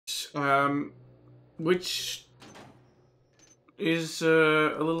which is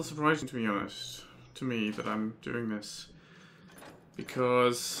a little surprising, to be honest, to me, that I'm doing this,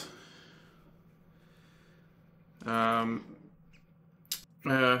 because hang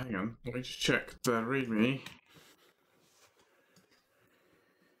on, let me just check the readme.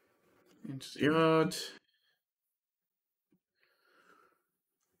 Into the yard.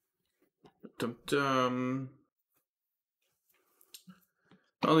 Dum dum.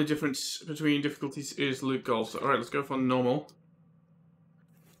 The only difference between difficulties is loot goal. So, alright, let's go for normal.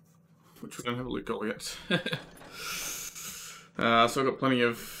 Which we don't have a loot goal yet. So I've got plenty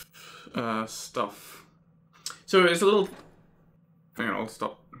of stuff. So it's a little... Hang on, I'll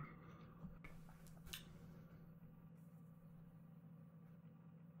stop.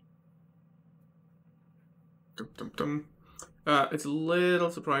 Dum dum dum. It's a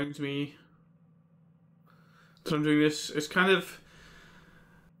little surprising to me that I'm doing this. It's kind of...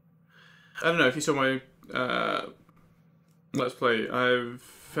 I don't know if you saw my Let's Play. I've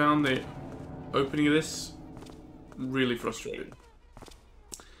found the opening of this really frustrating.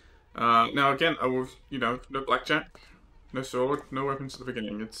 Now again, I will, you know, no blackjack, no sword, no weapons at the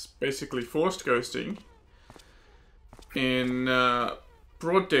beginning. It's basically forced ghosting in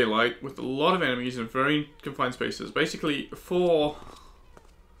broad daylight with a lot of enemies in very confined spaces. Basically 4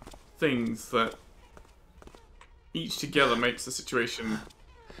 things that each together makes the situation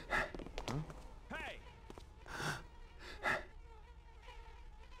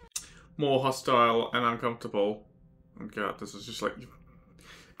more hostile and uncomfortable. Oh god, this is just like you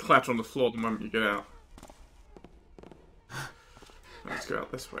clatter on the floor the moment you get out. Let's go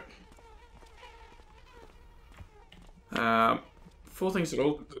out this way. 4 things that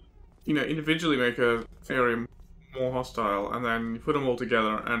all, you know, individually make a area more hostile, and then you put them all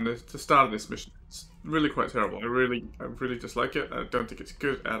together, and the start of this mission, it's really quite terrible. I really dislike it. I don't think it's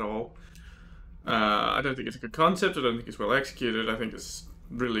good at all. I don't think it's a good concept. I don't think it's well executed. I think it's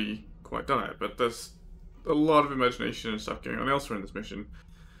really quite dire, but there's a lot of imagination and stuff going on elsewhere in this mission.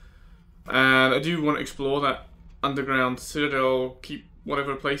 And I do want to explore that underground citadel, keep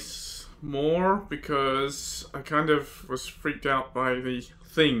whatever place more, because I kind of was freaked out by the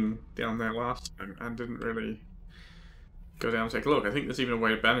thing down there last time and didn't really go down and take a look. I think there's even a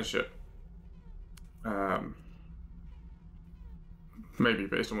way to banish it. Maybe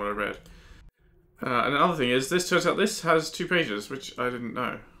based on what I read. And the other thing is, this turns out this has 2 pages, which I didn't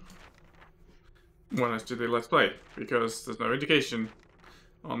know when I did the Let's Play, because there's no indication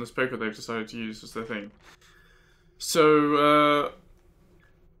on this paper they've decided to use as their thing. So,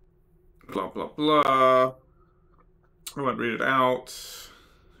 blah blah blah. I won't read it out.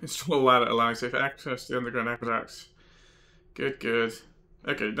 Install a ladder allowing safe access to the underground aqueducts. Good, good.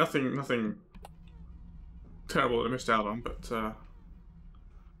 Okay, nothing terrible that I missed out on, but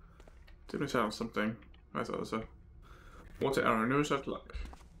did miss out on something. I thought it was a water arrow. No such luck.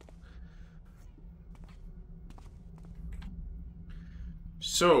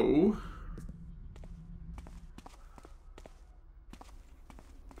 So,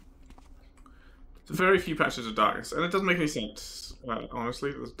 very few patches of darkness, and it doesn't make any sense,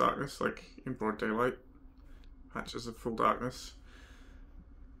 honestly. There's darkness, like, in broad daylight. Patches of full darkness.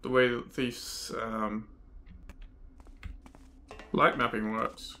 The way that Thief's light mapping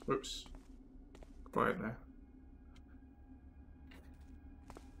works. Whoops. Quiet there.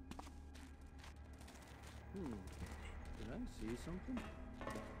 Did I see something?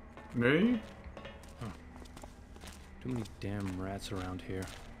 Me? Huh. Too many damn rats around here.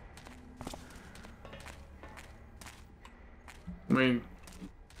 I mean,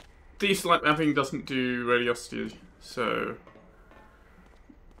 Thief's light mapping doesn't do radiosity, so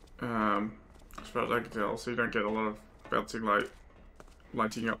as far as I can tell, so you don't get a lot of bouncing light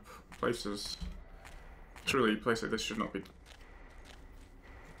lighting up places. Truly, a place like this should not be.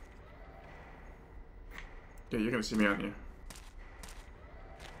 Yeah, you're gonna see me, aren't you?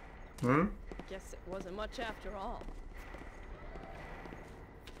 Hmm? Guess it wasn't much after all.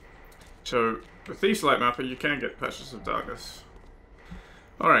 So, with Thief's light mapper, you can get patches of darkness.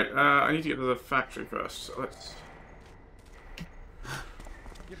 Alright, I need to get to the factory first, so let's...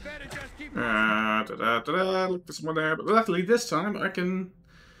 You better just keep Look, there's someone there, but luckily this time I can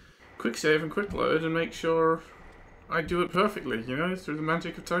quick save and quick load and make sure I do it perfectly, you know, through the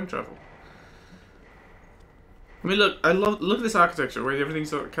magic of time travel. I mean, look, look at this architecture where everything's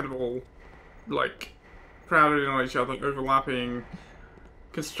sort of kind of all, like, crowded in on each other, overlapping,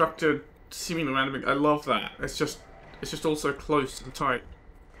 constructed, seemingly random. I love that. It's just all so close and tight.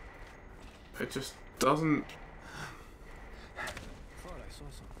 It just doesn't... Thought I saw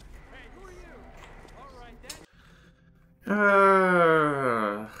something. Hey, who are you? All right then.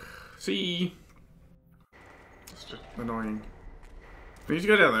 See? That's just annoying. I need to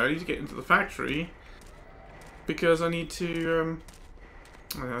go down there. I need to get into the factory because I need to.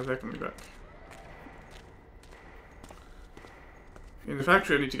 Oh, yeah, they're coming back. In the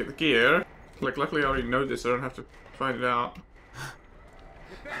factory, I need to get the gear. Like, luckily, I already know this. I don't have to find it out.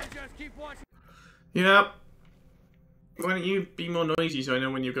 Yep. Why don't you be more noisy so I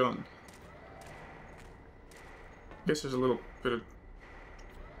know when you're gone? I guess there's a little bit of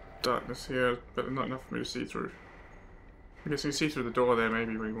darkness here, but not enough for me to see through. I guess you can see through the door there,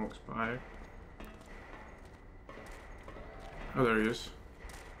 maybe, when he walks by. Oh, there he is.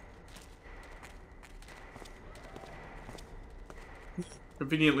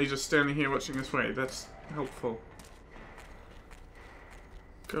 Conveniently just standing here watching us wait. That's helpful.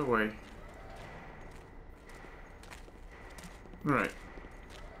 Go away. Alright.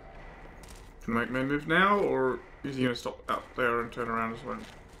 Can I make my move now, or is he going to stop out there and turn around as well?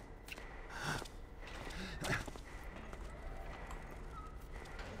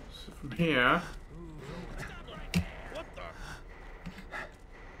 So from here... Did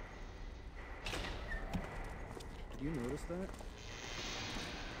you notice that?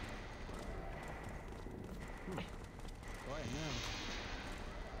 Quiet now.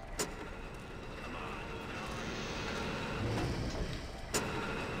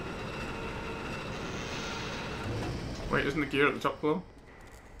 Wait, isn't the gear at the top floor?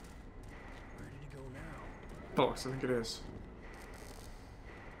 Where did he go now? Box, I think it is.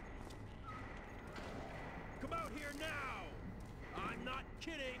 Come out here now! I'm not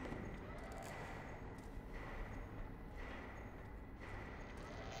kidding!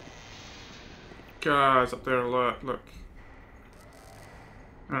 Guys up there alert, look.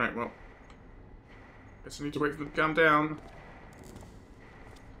 Alright, well. Guess I need to wait for them to calm down.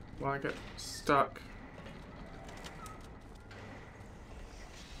 While I get stuck.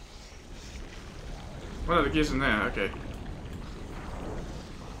 Well, the gear's in there, okay.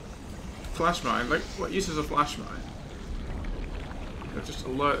 Flash mine, like, what use is a flash mine? It'll just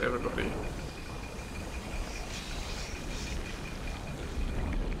alert everybody.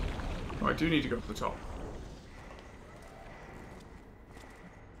 Oh, I do need to go to the top.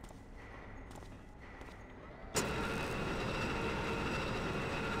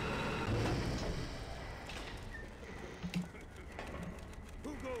 Who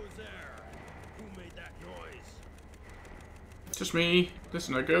goes there? Who made that noise? It's just me. This is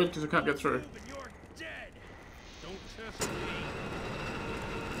no good because I can't get through. Move and you're dead! Don't test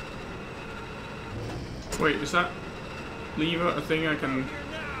me! Wait, is that lever a thing I can... Here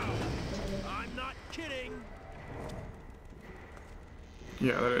now! I'm not kidding!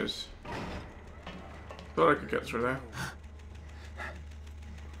 Yeah, that is. Thought I could get through there.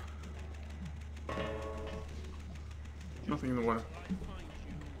 Nothing in the water.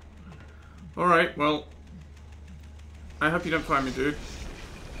 Alright, well... I hope you don't find me, dude.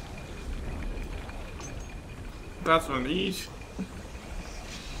 That's what I need.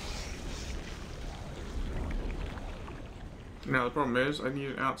 Now the problem is, I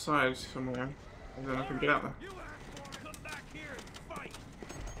need it outside somewhere, and then I can get out there. You asked for it. Come back here and fight!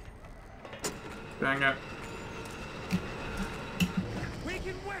 Dang it. We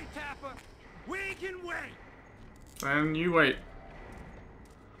can wait, Tapper! We can wait! And you wait.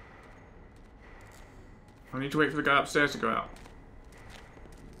 I need to wait for the guy upstairs to go out.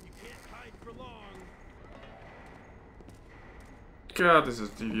 You can't hide for long. God, this is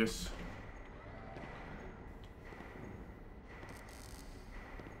tedious.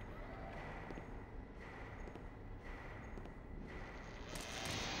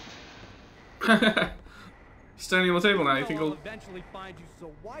 Standing on the table now, you think I'll I'll... eventually find you,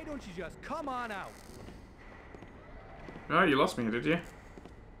 so why don't you just come on out? Oh, you lost me, did you?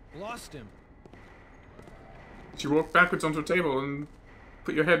 Lost him. Did you walk backwards onto a table and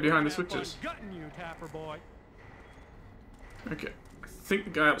put your head behind the Have fun switches? gutting you, Tapper boy. Okay. I think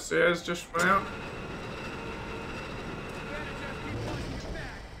the guy upstairs just went out. Better just keep watching your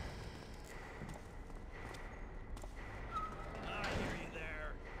back. I hear you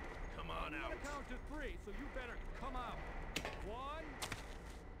there. Come on I'm out. gonna count to 3, so you better come out. 1,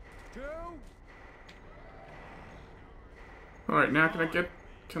 2. Alright, now can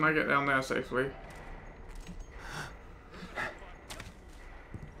I get down there safely?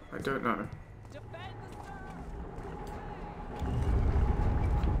 I don't know. Defend the star!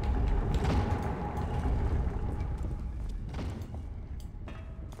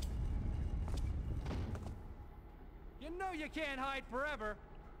 You know you can't hide forever.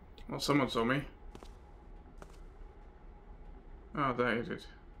 Well, someone saw me. Oh, there you did.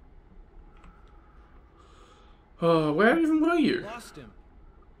 Oh, where even were you? Lost him.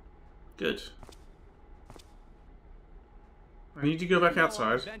 Good. I need to go back You know I'll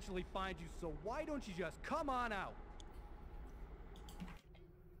outside. eventually find you, so why don't you just come on out?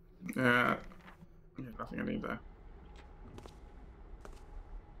 Yeah, nothing I need there.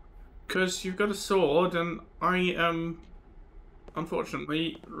 Because you've got a sword, and I am,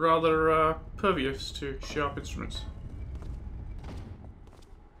 unfortunately, rather pervious to sharp instruments.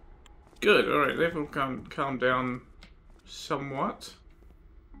 Good, alright, they've all calmed down somewhat.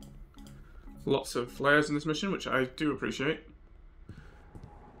 Lots of flares in this mission, which I do appreciate.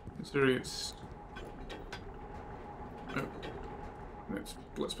 Considering it's... Oh.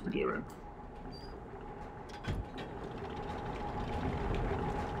 Let's put the gear in.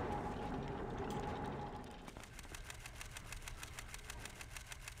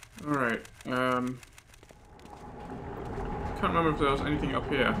 Alright, can't remember if there was anything up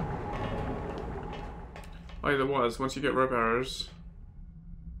here. Oh, there was. Once you get rope arrows,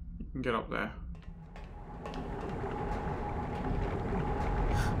 you can get up there.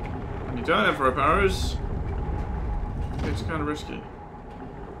 When you don't have rope arrows, it's kind of risky.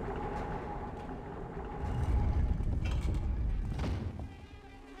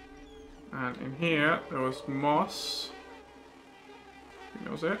 And in here, there was moss. I think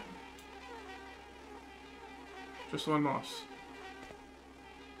that was it. Just one moss.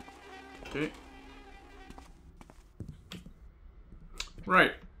 Okay.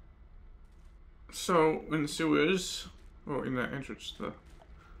 Right. So, in the sewers, or in the entrance to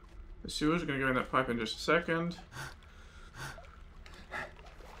the sewers, we're going to go in that pipe in just a second.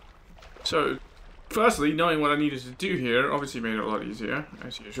 So, firstly, knowing what I needed to do here obviously made it a lot easier,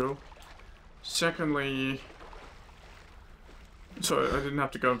 as usual. Secondly, so I didn't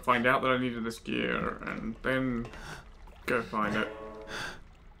have to go and find out that I needed this gear, and then go find it.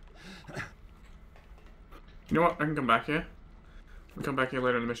 You know what? I can come back here. I'll come back here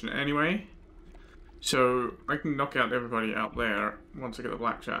later in the mission anyway. So I can knock out everybody out there once I get the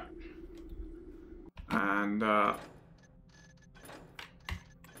blackjack. And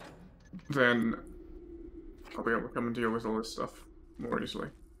then I'll be able to come and deal with all this stuff more easily.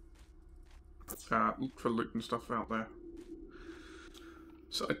 Look for loot and stuff out there.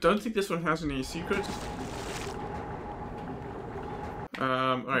 So I don't think this one has any secrets.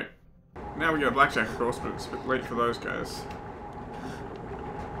 Alright. Now we get a blackjack, of course, but it's a bit late for those guys.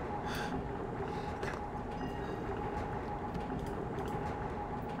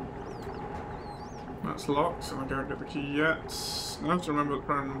 That's locked, and I don't get the key yet. I have to remember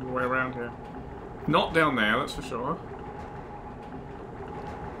the way around here. Not down there, that's for sure.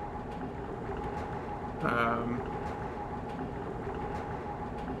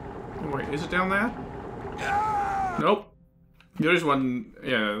 Oh wait, is it down there? Nope. There is one,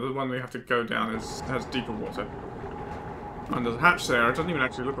 yeah, the one we have to go down has deeper water. And there's a hatch there. It doesn't even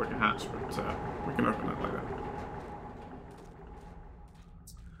actually look like a hatch, but we can open that later.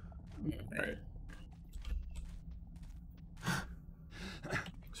 Alright.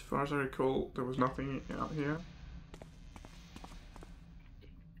 As far as I recall, there was nothing out here.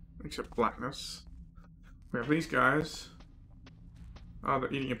 Except blackness. We have these guys. Oh,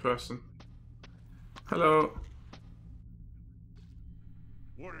 they're eating a person. Hello.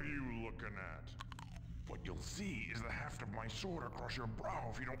 What are you looking at? What you'll see is the haft of my sword across your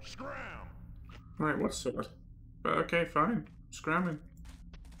brow if you don't scram. Right, what sword? But okay, fine. Scramming.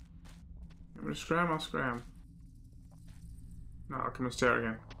 I'm gonna scram, I'll scram. No, I'll come and stare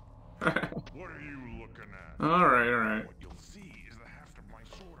again. What are you looking at? Alright, alright. What you'll see is the haft of my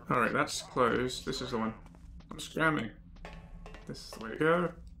sword. Alright, that's closed. This is the one. I'm scramming. This is the way to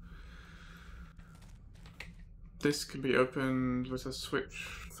go. This can be opened with a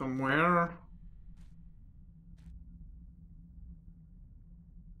switch somewhere.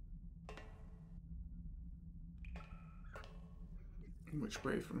 Which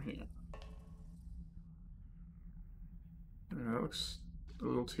way from here? That looks a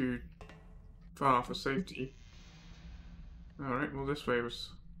little too far for safety. Alright, well this way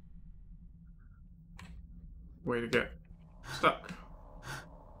was way to get stuck.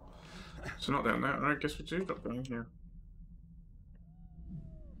 So not down there. Alright, guess we do drop down here.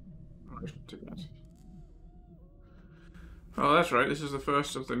 I should do that. Oh, that's right. This is the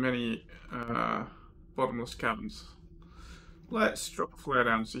first of the many bottomless caverns. Let's drop a flare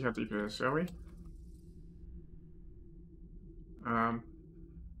down and see how deep it is, shall we?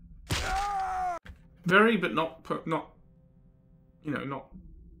 Very, but not, you know, not.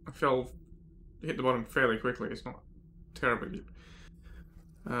 I hit the bottom fairly quickly. It's not terribly deep.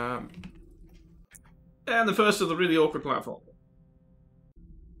 And the first of the really awkward platform.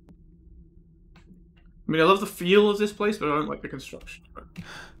 I mean, I love the feel of this place, but I don't like the construction.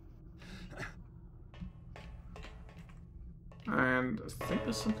 And I think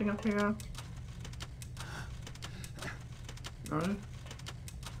there's something up here. No?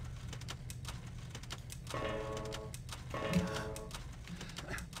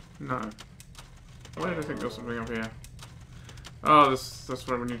 No. Why did I think there was something up here? Oh, that's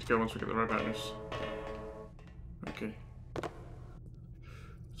where we need to go once we get the rope outness. Okay.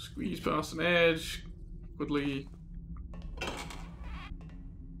 Squeeze past an edge. Quickly.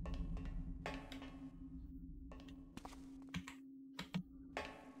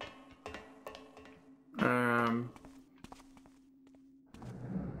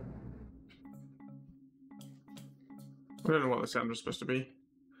 I don't know what the sound was supposed to be.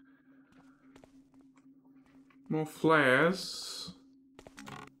 More flares.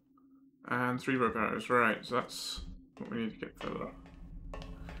 And 3 rope arrows. Right, so that's what we need to get further up.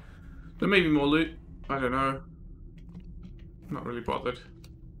 There may be more loot. I don't know. Not really bothered.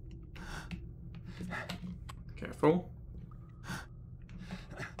 Careful.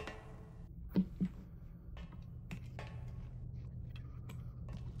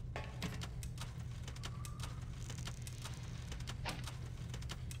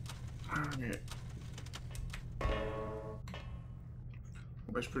 Okay.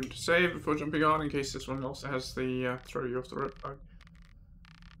 Always prudent to save before jumping on in case this one also has the throw you off the rope bug.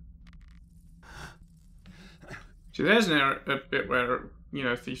 See, there's a bit where, you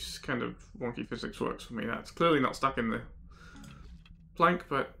know, these kind of wonky physics works for me. That's clearly not stuck in the plank,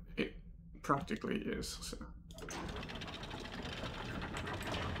 but it practically is. So.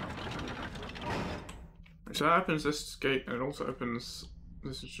 So that opens this gate, and it also opens...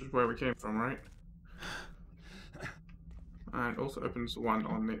 This is just where we came from, right? And also opens one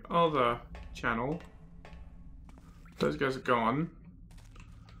on the other channel. Those guys are gone.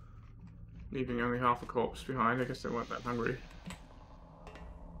 Leaving only half a corpse behind. I guess they weren't that hungry.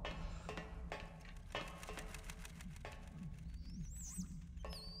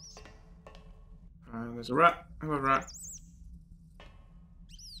 And there's a rat. Hello, rat.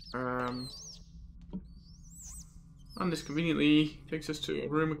 And this conveniently takes us to a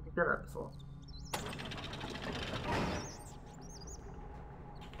room we can get out before.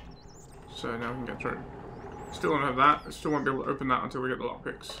 So now we can get through. Still don't have that. I still won't be able to open that until we get the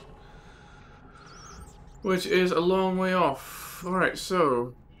lockpicks. Which is a long way off. Alright,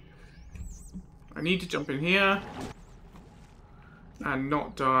 so... I need to jump in here. And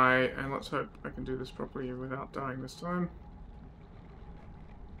not die. And let's hope I can do this properly without dying this time.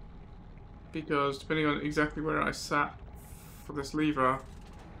 Because depending on exactly where I sat for this lever,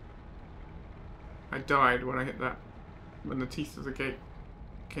 I died when I hit that, when the teeth of the gate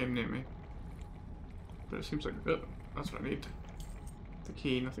came near me. But it seems like, oh, that's what I need. The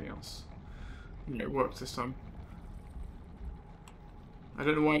key, nothing else. Yeah, it worked this time. I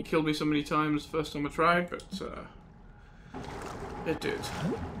don't know why it killed me so many times the first time I tried, but it did.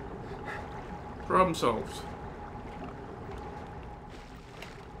 Problem solved.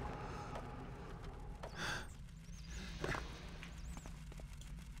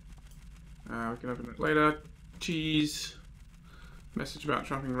 We can open it later. Cheese. Message about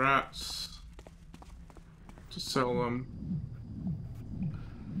trapping rats. To sell them.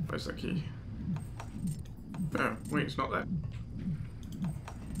 Where's that key? Oh, wait, it's not that.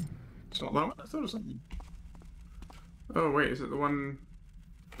 It's not that one? I thought it was something. Oh, wait, is it the one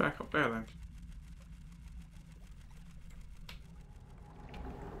back up there then?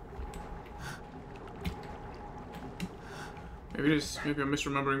 Maybe it is. Maybe I'm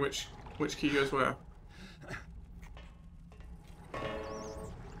misremembering which key goes where.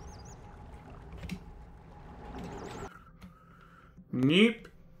 Nope.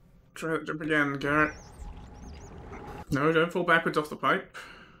 Try that jump again, Garrett. No, don't fall backwards off the pipe.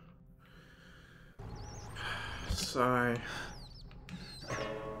 Sigh.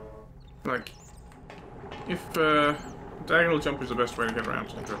 Like, if diagonal jump is the best way to get around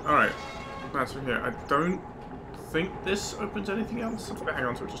to it. Alright, that's from here. I don't think this opens anything else. I'm gonna hang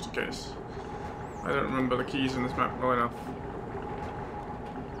on to it just in case. I don't remember the keys in this map well enough.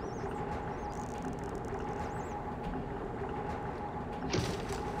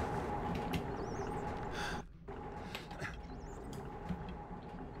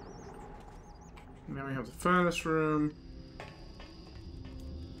 Now we have the furnace room.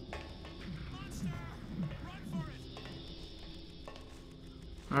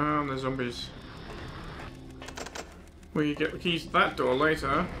 And the zombies. We get the keys to that door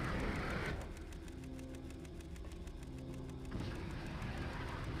later.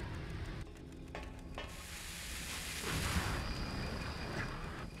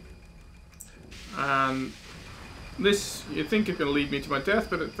 And this, you'd think it's going to lead me to my death,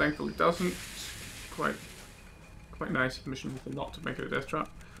 but it thankfully doesn't. Quite quite nice mission with not to make it a death trap.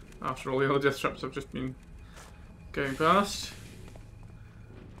 After all the other death traps I've just been going past.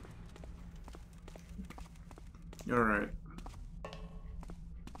 Alright.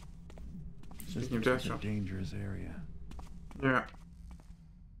 Speaking of death traps. Dangerous area. Yeah.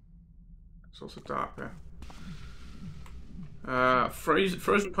 It's also dark there.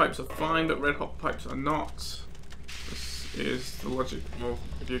 Frozen pipes are fine, but red hot pipes are not. This is the logic of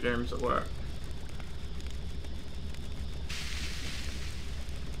video games at work.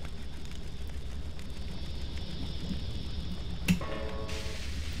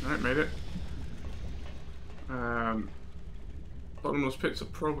 Alright, made it. Bottomless pits are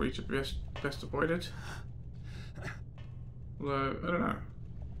probably to be best avoided. Although, I don't know.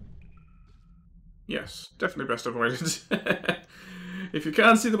 Yes, definitely best avoided. If you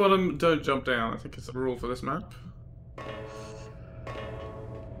can't see the bottom, don't jump down. I think it's a rule for this map.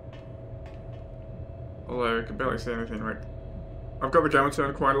 Although I can barely see anything. Like, I've got the gamma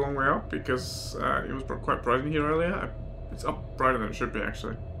turned quite a long way up because it was quite bright in here earlier. It's up brighter than it should be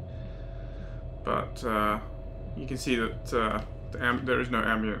actually. But you can see that there is no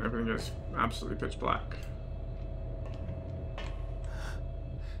ambient. Everything is absolutely pitch black.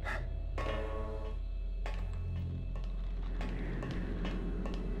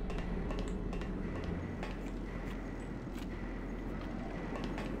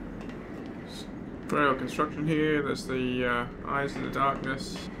 Frail construction here. There's the eyes in the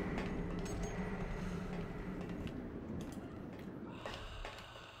darkness.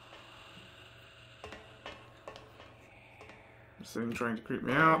 This thing trying to creep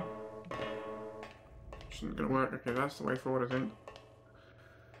me out. Isn't gonna work. Okay, that's the way forward, I think.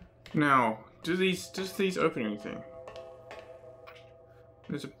 Now, does these open anything?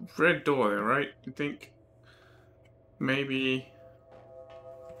 There's a red door there, right? You think maybe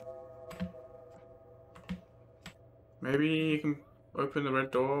you can open the red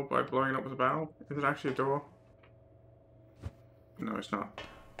door by blowing it up with a barrel? Is it actually a door? No, it's not.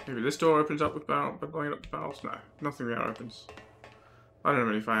 Maybe this door opens up with by blowing it up with barrels? No, nothing there opens. I don't have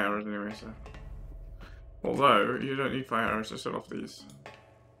any fire arrows anyway, so. Although, you don't need fire arrows to set off these.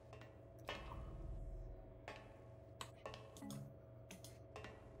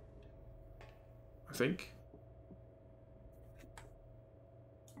 I think.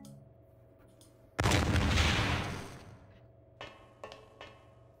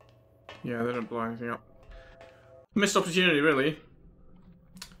 Yeah, they don't blow anything up. Missed opportunity, really.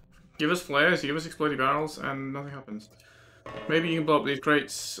 Give us flares, you give us exploding barrels, and nothing happens. Maybe you can blow up these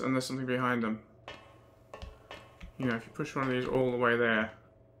crates and there's something behind them. You know, if you push one of these all the way there.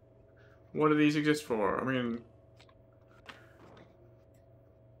 What do these exist for? I mean,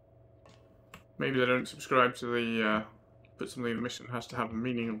 maybe they don't subscribe to the, put something in the mission has to have a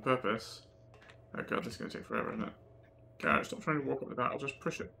meaning and purpose. Oh god, this is going to take forever, isn't it? Garrett, stop trying to walk up the barrel, just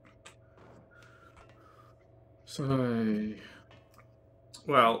push it. So,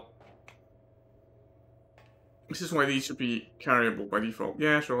 well, this is why these should be carryable by default.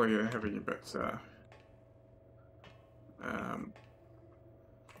 Yeah, surely they're heavy, but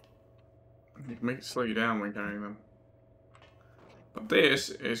you can make it slow you down when carrying them. But this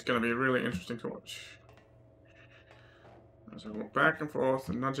is going to be really interesting to watch. As I walk back and forth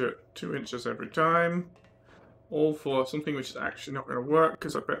and nudge it 2 inches every time. All for something which is actually not going to work,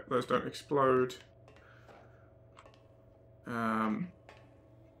 because I bet those don't explode.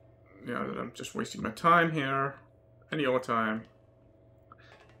 You know, that I'm just wasting my time here. Any other time.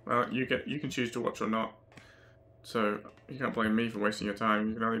 Well, you can choose to watch or not. So, you can't blame me for wasting your time.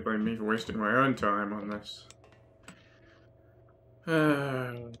 You can only blame me for wasting my own time on this.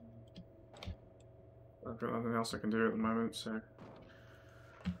 I've got nothing else I can do at the moment, so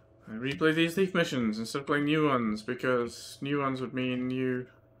I replay these thief missions instead of playing new ones, because new ones would mean new...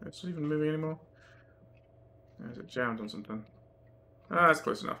 It's not even moving anymore. Is it jammed on something? Ah, that's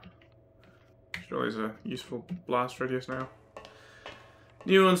close enough. Surely there's a useful blast radius now.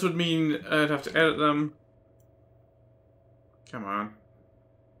 New ones would mean I'd have to edit them. Come on.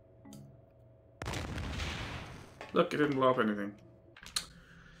 Look, it didn't blow up anything.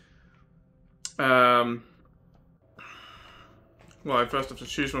 Well, I'd first have to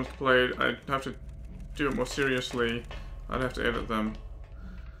choose ones to play. I'd have to do it more seriously. I'd have to edit them.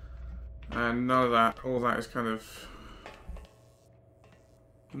 And none of that, all that is kind of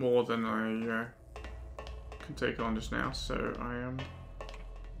more than I can take on just now, so I am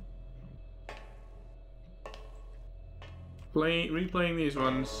replaying these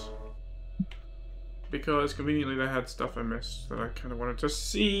ones because conveniently they had stuff I missed that I kind of wanted to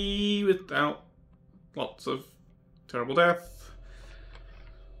see without lots of terrible death.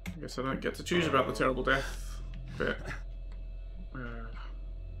 I guess I don't get to choose about the terrible death bit.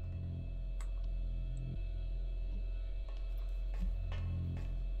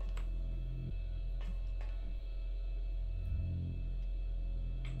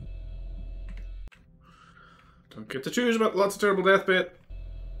 Don't get to choose about lots of terrible death bit.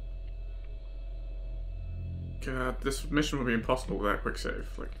 God, this mission would be impossible without a quick save.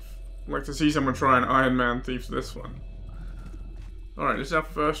 I'd like to see someone try an Iron Man Thieves this one. Alright, this is our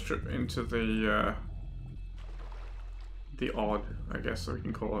first trip into the odd, I guess, so we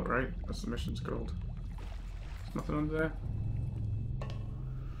can call it, right? That's the mission's called. There's nothing under there.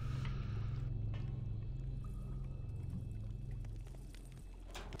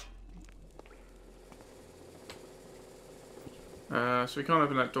 So we can't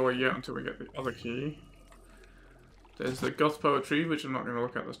open that door yet until we get the other key. There's the goth poetry, which I'm not going to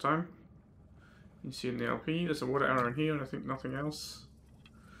look at this time. You see in the LP, there's a water arrow in here, and I think nothing else.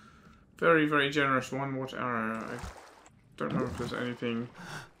 Very, very generous one water arrow. I don't know if there's anything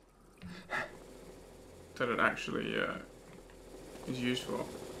that it actually is used for.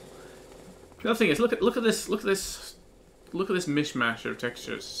 The other thing is, look at this mishmash of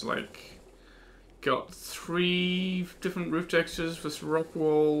textures. Like, got 3 different roof textures, this rock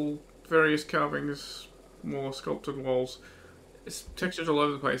wall, various carvings, more sculpted walls. It's textures all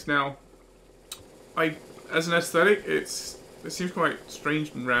over the place. Now, as an aesthetic, it seems quite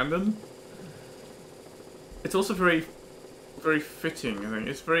strange and random. It's also very, very fitting, I think.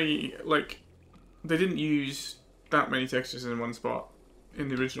 It's very, like, they didn't use that many textures in one spot in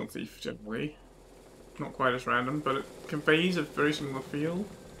the original Thief, generally. Not quite as random, but it conveys a very similar feel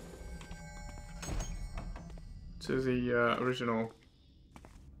to the original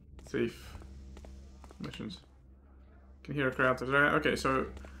Thief missions. Can hear a crowd today. Okay, so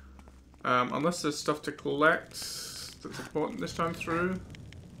unless there's stuff to collect that's important this time through,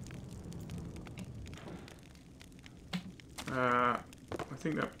 I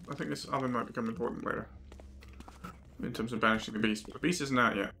think this oven might become important later in terms of banishing the beast. But the beast isn't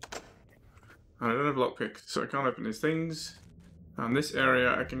out yet. And I don't have lockpick, so I can't open these things. And this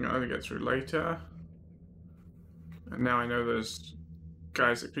area I can only get through later. And now I know there's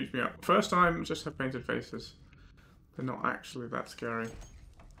guys that creep me out. First time, just have painted faces. They're not actually that scary.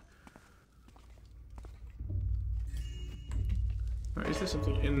 Now, is there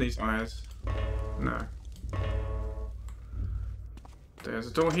something in these eyes? No. There's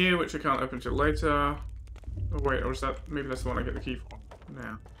a door here which I can't open until later. Oh wait, or is that, maybe that's the one I get the key for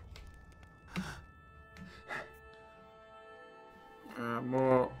now.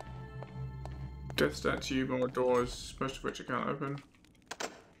 More death statue, more doors, most of which I can't open.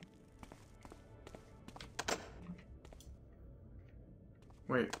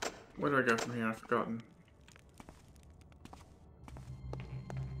 Wait, where do I go from here? I've forgotten.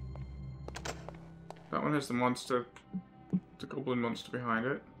 That one has the monster, the goblin monster behind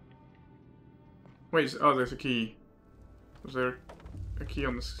it. Wait, oh, there's a key. Was there a key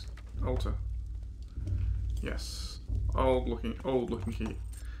on this altar? Yes. Old looking key.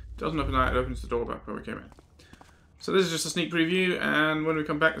 Doesn't open that, it opens the door back where we came in. So this is just a sneak preview, and when we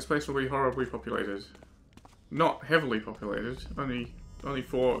come back this place will be horribly populated. Not heavily populated, only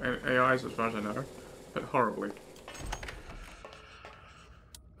 4 AIs as far as I know, but horribly.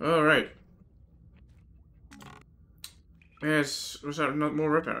 Alright. Yes, was that not more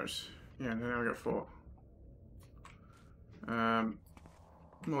repairs? Yeah, now we got 4.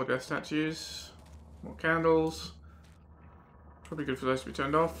 More death statues, more candles. Probably good for those to be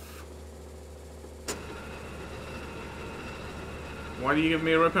turned off. Why do you give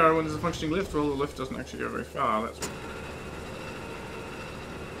me a repair when there's a functioning lift? Well, the lift doesn't actually go very far, that's...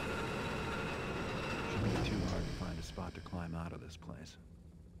 Shouldn't be too hard to find a spot to climb out of this place.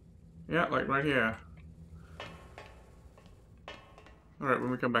 Yeah, like right here. Alright,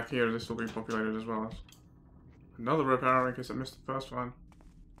 when we come back here, this will be populated as well. Another repair in case I missed the first one.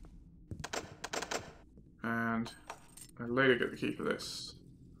 And I later get the key for this.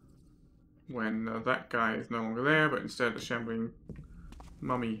 When that guy is no longer there, but instead the shambling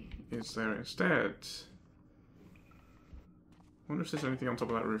mummy is there instead. I wonder if there's anything on top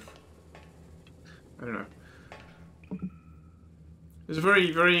of that roof. I don't know. There's a very,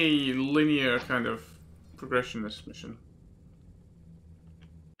 very linear kind of progression in this mission.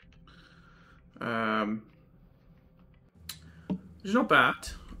 Which is not bad.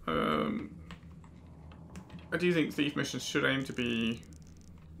 I do think Thief missions should aim to be,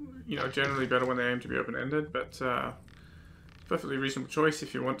 you know, generally better when they aim to be open-ended, but perfectly reasonable choice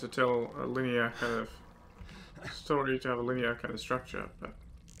if you want to tell a linear kind of story, to have a linear kind of structure. But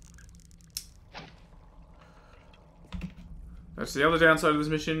that's the other downside of this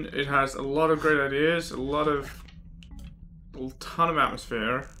mission. It has a lot of great ideas, a lot of a ton of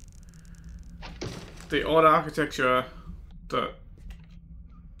atmosphere. The odd architecture that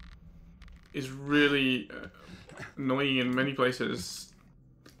is really annoying in many places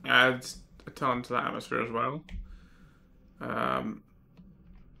adds a ton to that atmosphere as well. I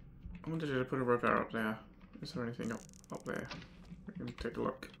wonder, did I put a rope arrow up there? Is there anything up there? We can take a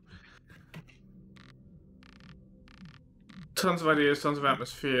look. Tons of ideas, tons of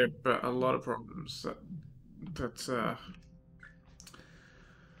atmosphere, but a lot of problems.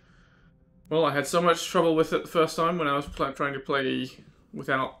 Well, I had so much trouble with it the first time when I was trying to play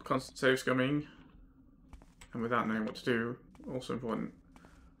without constant save scumming and without knowing what to do. Also important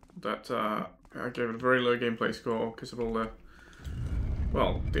that I gave it a very low gameplay score because of all the,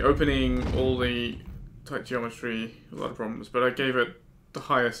 well, the opening, all the tight geometry, a lot of problems. But I gave it the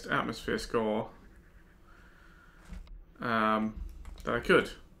highest atmosphere score that I could.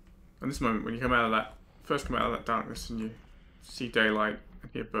 And this moment, when you come out of that, first come out of that darkness and you see daylight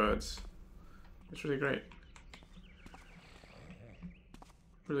and hear birds, it's really great.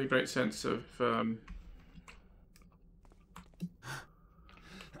 Really great sense of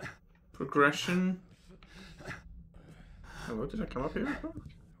progression. Hello, did I come up here before?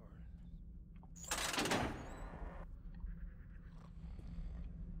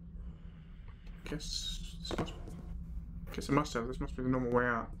 Guess I must have. This must be the normal way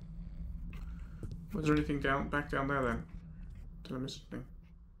out. Was there anything back down there then? Did I miss anything?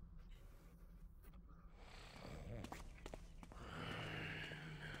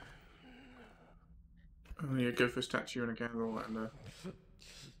 Only a gopher statue and a candle and a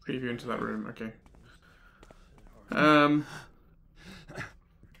preview into that room. Okay.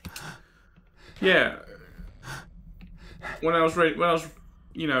 Yeah. When I was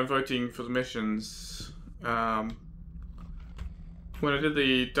voting for the missions, when I did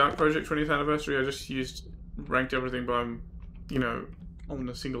the Dark Project 20th anniversary, I just ranked everything by, on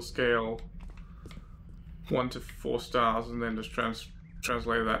a single scale, 1 to 4 stars, and then just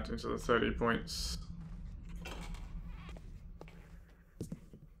translate that into the 30 points.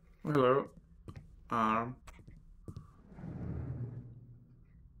 Hello.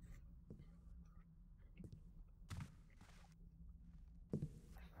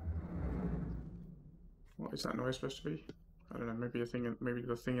 What is that noise supposed to be? I don't know. Maybe maybe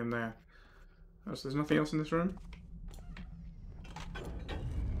the thing in there. Oh, so there's nothing else in this room.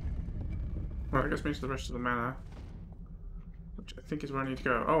 Well, I guess means the rest of the manor, which I think is where I need to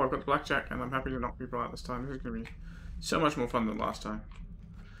go. Oh, I've got the blackjack, and I'm happy to knock people out this time. This is going to be so much more fun than last time.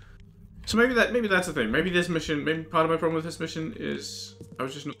 So maybe that's the thing. Maybe this mission, maybe part of my problem with this mission is I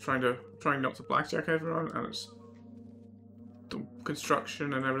was just not trying not to blackjack everyone, and it's the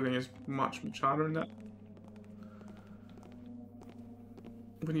construction and everything is much harder in that.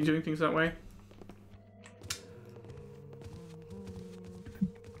 When you're doing things that way.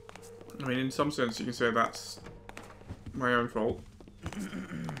 I mean, in some sense, you can say that's my own fault.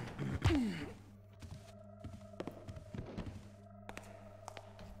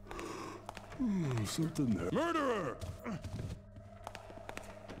 Something there. Murderer!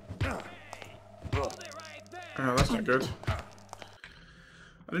 Oh, that's not good.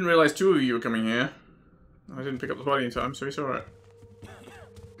 I didn't realize 2 of you were coming here. I didn't pick up the body in time, so we saw it.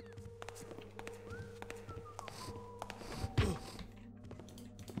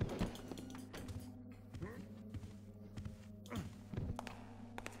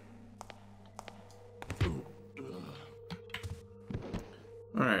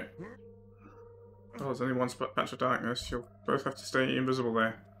 Alright. Oh, there's only one patch of darkness. You'll both have to stay invisible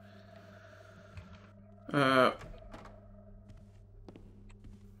there.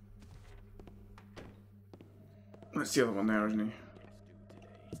 That's the other one there, isn't he?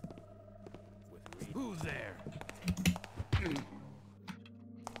 Who's there?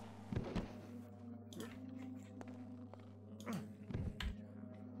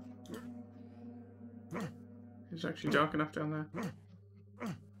 Is it actually dark enough down there?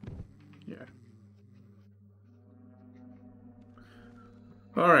 Yeah.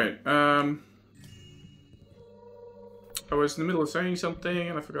 Alright, I was in the middle of saying something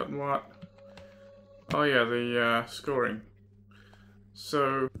and I've forgotten what. Oh yeah, the scoring.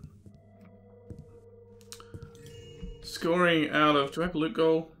 So, scoring out of, do I have a loot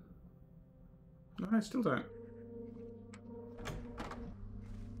goal? No, I still don't.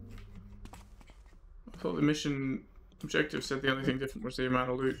 I thought the mission objective said the only thing different was the amount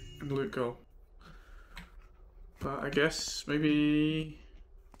of loot in the loot goal. But I guess maybe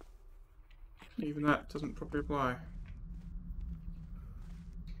even that doesn't probably apply.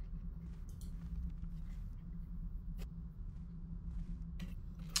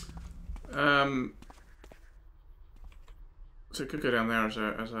 So it could go down there as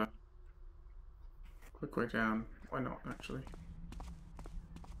a quick way down. Why not, actually?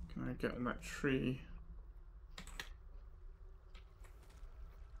 Can I get on that tree?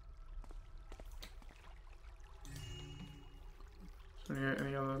 Is there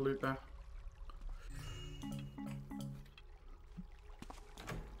any other loot there?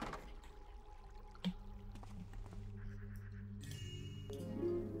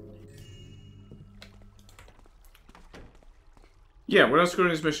 Yeah, when I was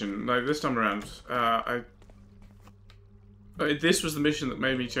scoring this mission, like this time around, this was the mission that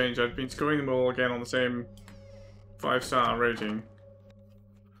made me change. I'd been scoring them all again on the same 5-star rating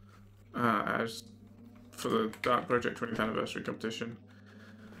as for the Dark Project 20th anniversary competition,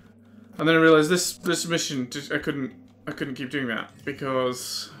 and then I realized this mission I couldn't keep doing that,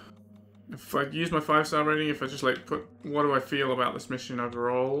 because if I use my 5-star rating, if I just like put what do I feel about this mission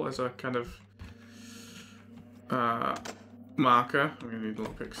overall as a kind of marker, I'm gonna need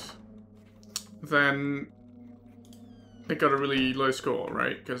lockpicks, then it got a really low score,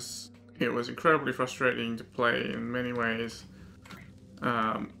 right? Because it was incredibly frustrating to play in many ways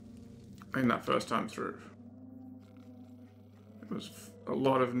in that first time through. It was a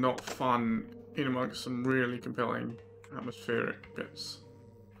lot of not fun in amongst some really compelling atmospheric bits.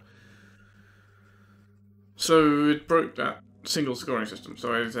 So it broke that single scoring system.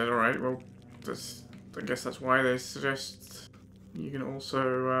 So I said, alright, well, I guess that's why they suggest you can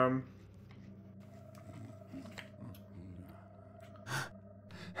also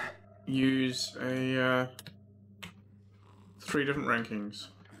use 3 different rankings: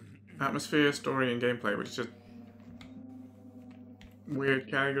 atmosphere, story, and gameplay, which is just weird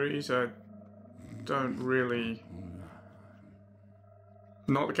categories. I don't really...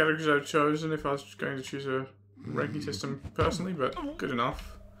 Not the categories I've chosen if I was going to choose a ranking system personally, but good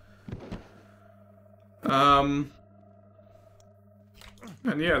enough.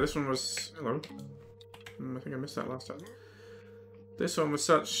 And yeah, this one was... Hello. I think I missed that last time. This one was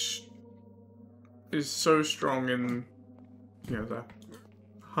is so strong in, you know, the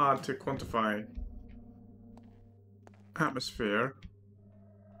hard to quantify atmosphere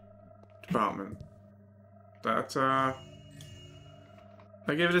department that I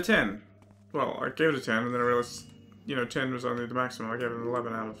gave it a 10. Well, I gave it a 10 and then I realized, you know, 10 was only the maximum. I gave it an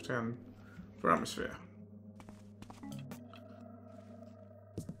 11 out of 10 for atmosphere.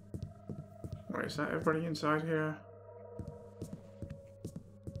 Wait, is that everybody inside here?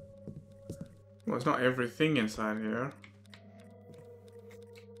 Well, it's not everything inside here.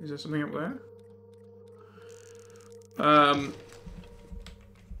 Is there something up there?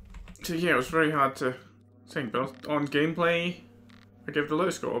 So yeah, it was very hard to think, but on gameplay, I gave it a low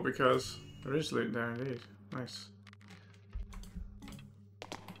score because there is loot there indeed. Nice.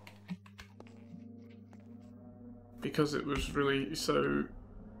 Because it was really so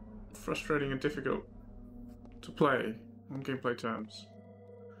frustrating and difficult to play on gameplay terms.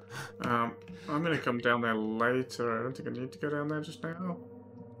 I'm gonna come down there later. I don't think I need to go down there just now.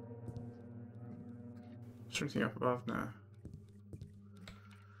 Is there anything up above now?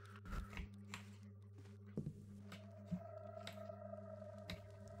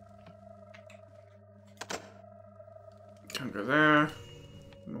 Can't go there.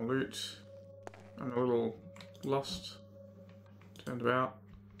 No loot. I'm a little lost. Turned about.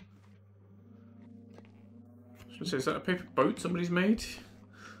 Is that a paper boat somebody's made?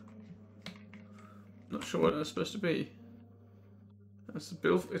 Not sure what that's supposed to be. That's the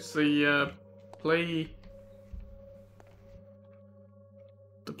build. It's the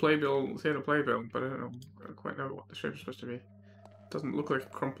theater playbill, but I don't quite know what the shape is supposed to be. It doesn't look like a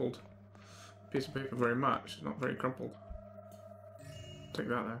crumpled piece of paper very much. It's not very crumpled. Take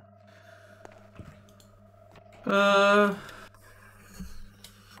that there.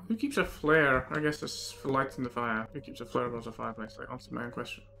 Who keeps a flare? I guess it's for lighting the fire. Who keeps a flare above the fireplace? That answers my own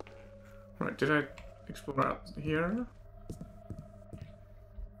question. Right, did I explore out here?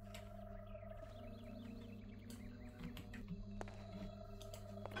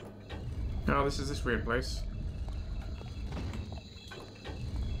 Oh, this is this weird place.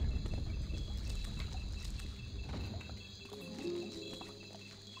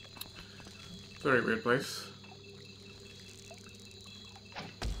 Very weird place.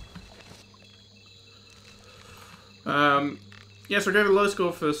 Yeah, so I gave it a low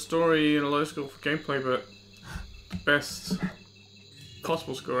score for story and a low score for gameplay, but best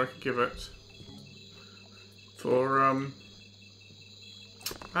possible score I could give it for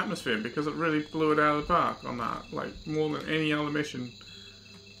atmosphere, because it really blew it out of the park on that, like more than any other mission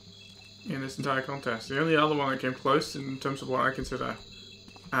in this entire contest. The only other one that came close in terms of what I consider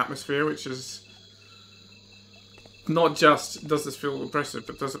atmosphere, which is not just does this feel oppressive,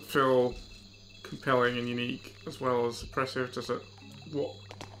 but does it feel compelling and unique as well as oppressive? Does it, what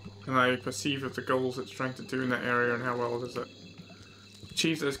can I perceive of the goals it's trying to do in that area, and how well does it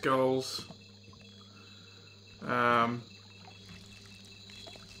achieve those goals?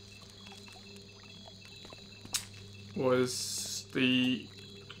 Was the,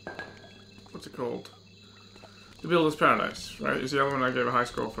 what's it called? The Builder's Paradise, right? Is the other one I gave a high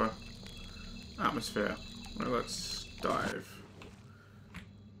score for. Atmosphere. Right, let's dive.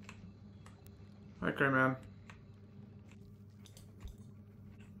 Hi, Grey Man.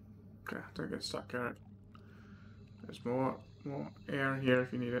 Okay, don't get stuck, Garrett. There's more air here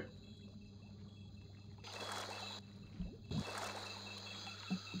if you need it. I'm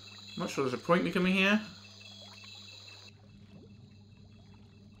not sure there's a point in coming here.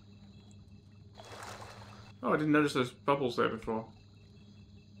 Oh, I didn't notice those bubbles there before.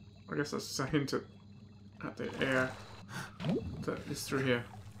 I guess that's a hint at the air that is through here.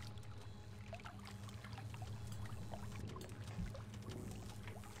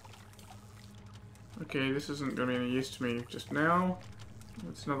 Okay, this isn't going to be any use to me just now.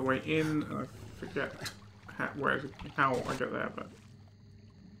 It's another way in. I forget how I get there, but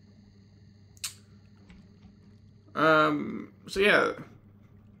so yeah,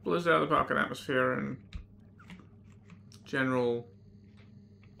 blows out of the park and atmosphere and general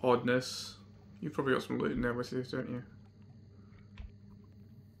oddness. You've probably got some loot in there with you, don't you?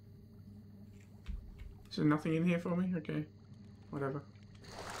 Is there nothing in here for me? Okay, whatever.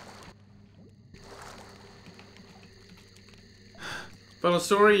 But on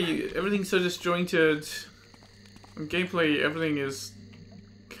story, everything's so disjointed. On gameplay, everything is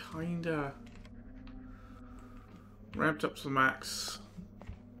kinda ramped up to the max.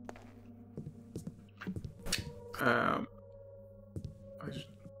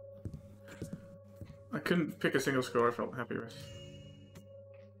 I couldn't pick a single score I felt happy with.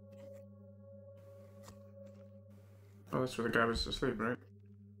 Oh, that's where the guy was asleep, right?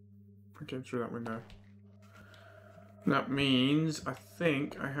 I came through that window. That means I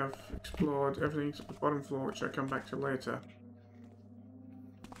think I have explored everything except the bottom floor, which I'll come back to later.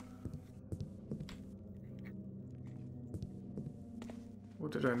 Or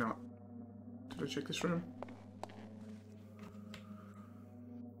did I not? Did I check this room?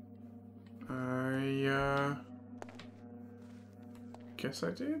 I guess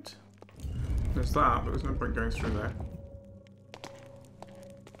I did. There's that, but there's no point going through there.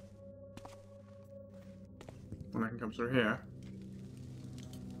 And I can come through here.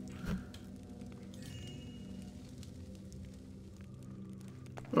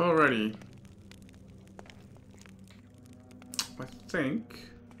 Alrighty. I think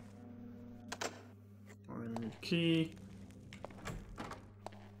I need a key.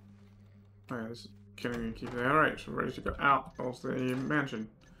 Oh yeah, this is killing me a key there. Alright, so we're ready to go out of the mansion.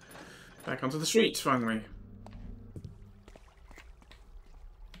 Back onto the streets, finally.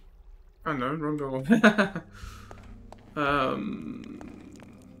 Oh no, wrong door.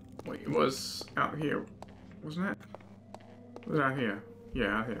 Wait, it was out here, wasn't it? Was it out here?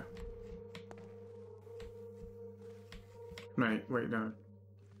 Yeah, out here. Wait, no.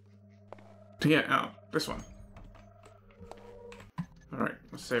 Yeah, out. This one. Alright,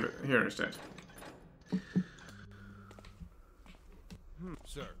 let's save it here instead.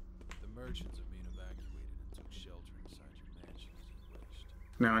 Sir, the merchants have been evacuated and took shelter inside your mansion as you wished.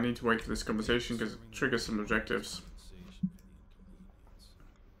 Now I need to wait for this conversation because it triggers some objectives.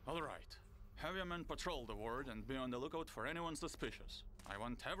 Alright. Have your men patrol the ward and be on the lookout for anyone suspicious. I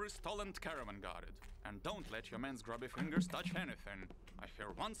want every stolen caravan guarded. And don't let your men's grubby fingers touch anything. I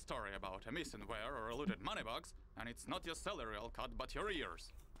hear one story about a missing ware or a looted money box, and it's not your salary I'll cut, but your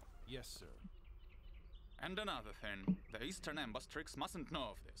ears. Yes, sir. And another thing, the Eastern Embastrix mustn't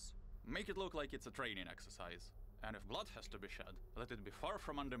know of this. Make it look like it's a training exercise. And if blood has to be shed, let it be far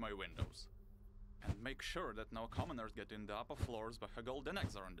from under my windows. And make sure that no commoners get in the upper floors where her golden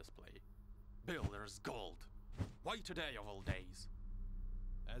eggs are on display. Builder's gold. Why today of all days?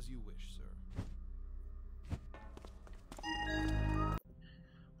 As you wish, sir.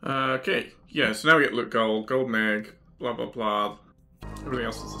 Okay, yeah, so now we get loot gold, golden egg, blah blah blah. Everything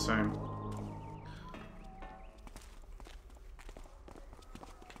else is the same.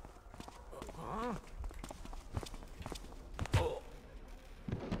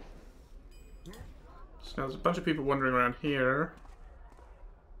 So now there's a bunch of people wandering around here.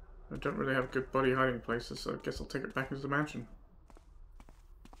 I don't really have good body hiding places, so I guess I'll take it back into the mansion.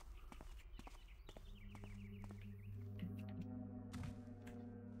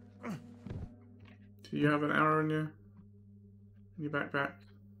 Do you have an arrow in your backpack?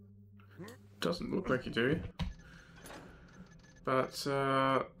 Doesn't look like you do. But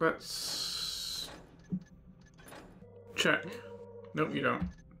let's check. Nope, you don't.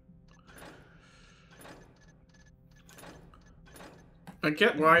 I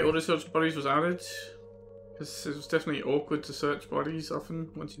get why auto search bodies was added, because it was definitely awkward to search bodies often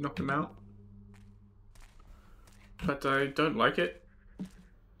once you knock them out. But I don't like it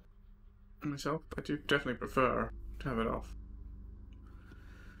myself. I do definitely prefer to have it off.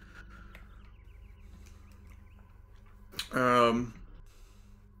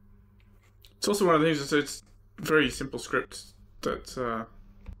 It's also one of the things that's it's very simple script that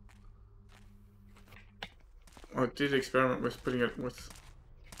I did experiment with putting it with.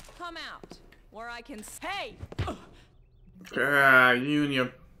 Come out, where I can. Hey! Ah, you and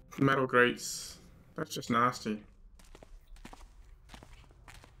your metal grates. That's just nasty.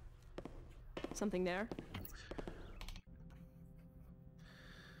 Something there?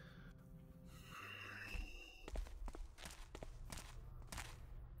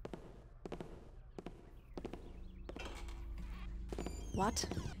 What?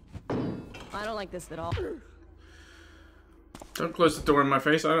 I don't like this at all. Don't close the door in my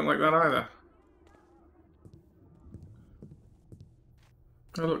face. I don't like that either.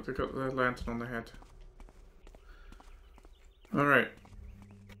 Oh look, they've got the lantern on their head. Alright.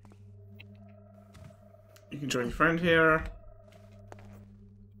 You can join your friend here.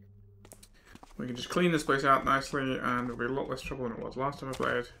 We can just clean this place out nicely and it'll be a lot less trouble than it was last time I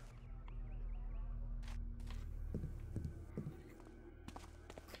played.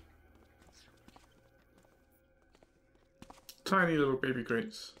 Tiny little baby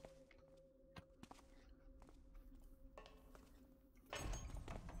grates.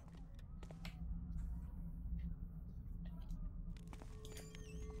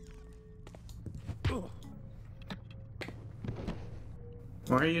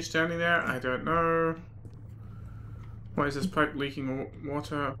 Why are you standing there? I don't know. Why is this pipe leaking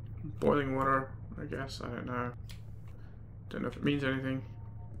water? Boiling water, I guess. I don't know. Don't know if it means anything.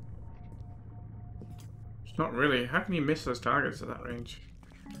 It's not really. How can you miss those targets at that range?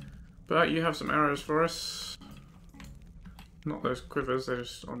 But you have some arrows for us. Not those quivers, they're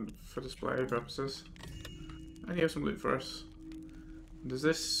just on for display purposes. And you have some loot for us. Does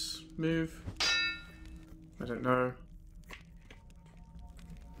this move? I don't know.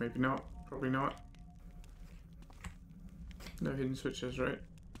 Maybe not. Probably not. No hidden switches, right?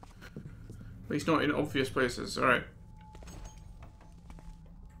 At least not in obvious places. Alright.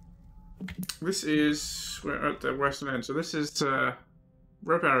 This is... we're at the western end, so this is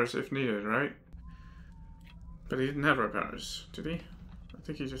rope arrows if needed, right? But he didn't have rope arrows, did he? I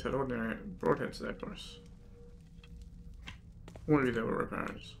think he just had ordinary broadheads there for us. Or maybe there were rope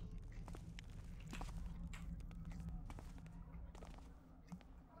arrows.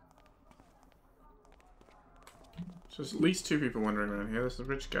 So there's at least two people wandering around here. There's the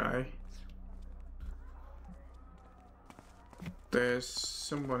rich guy. There's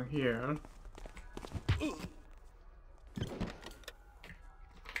someone here.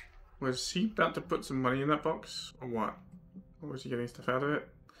 Was he about to put some money in that box? Or what? Or was he getting stuff out of it?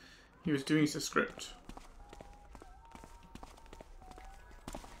 He was doing the script.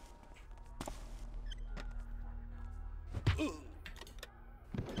 He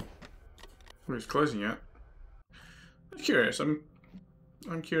was closing it. I'm curious. I'm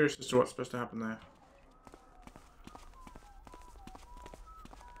curious as to what's supposed to happen there.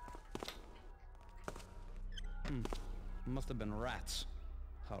 Must have been rats.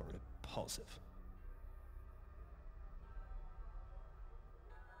 How repulsive.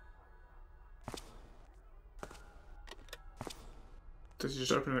 Does he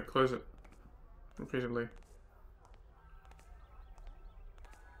just open it and close it repeatedly?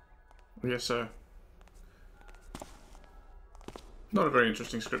 Yes, sir. Not a very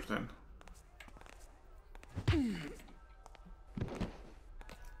interesting script then.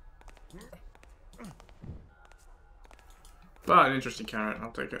 But an interesting carrot,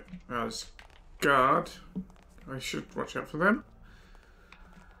 I'll take it. As guard, I should watch out for them.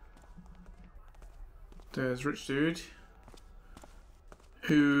 There's Rich Dude,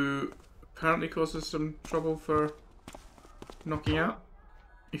 who apparently causes some trouble for knocking out.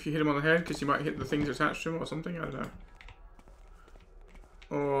 If you hit him on the head, because you might hit the things attached to him or something, I don't know.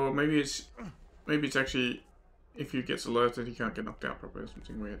 Or maybe it's actually, if he gets alerted, he can't get knocked out properly or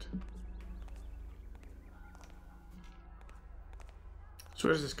something weird. So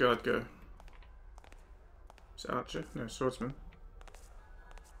where does this guard go? It's archer? No, swordsman.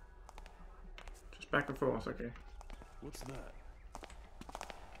 Just back and forth, okay. What's that?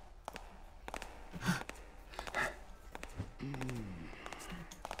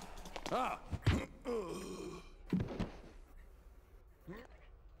 Ah!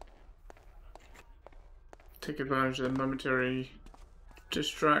 take advantage of the momentary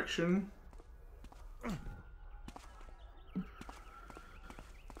distraction.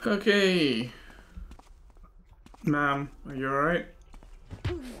 Okay. Ma'am, are you alright?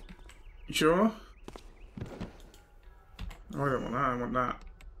 You sure? Oh, I don't want that, I want that.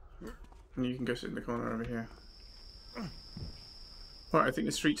 And you can go sit in the corner over here. Right, I think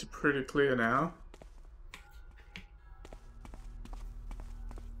the streets are pretty clear now.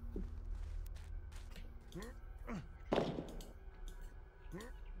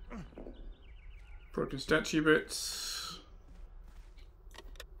 Broken statue bits.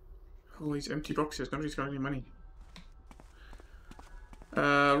 All these empty boxes, nobody's got any money.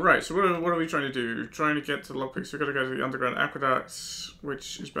 Right, so what are we trying to do? Trying to get to the lockpicks. We've got to go to the underground aqueducts,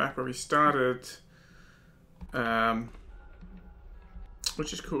 which is back where we started.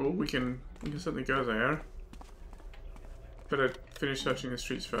 Which is cool. We can certainly go there. Better finish searching the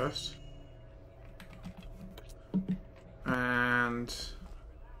streets first. And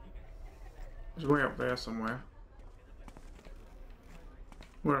it's way up there somewhere.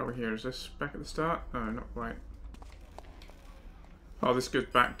 Where are we here? Is this back at the start? No, not quite. Oh, this goes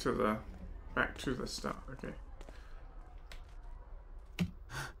back to the start. Okay.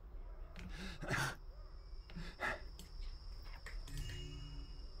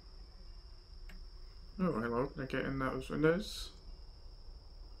 Oh, hello. Can I get in those windows?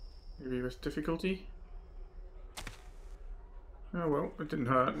 Maybe with difficulty? Oh well, it didn't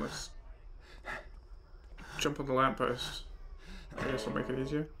hurt. Let's jump on the lamppost. I guess I'll make it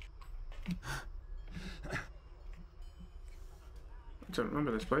easier. I don't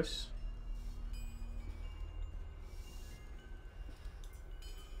remember this place.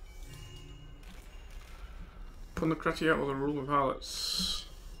 Punacratia or the Rule of Harlots.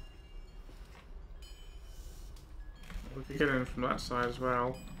 We could get in from that side as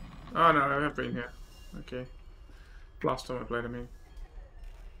well. Oh no, I have been here. Okay. Last time I played, I mean.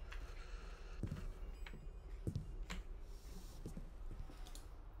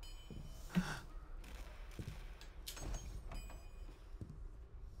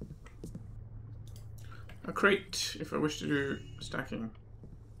 A crate if I wish to do stacking,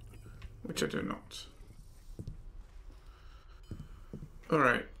 which I do not.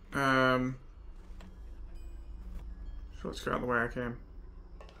 Alright, so let's go out the way I came,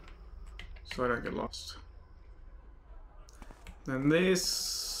 so I don't get lost. Then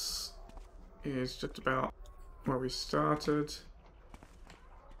this is just about where we started.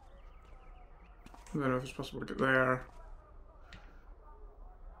 I don't know if it's possible to get there.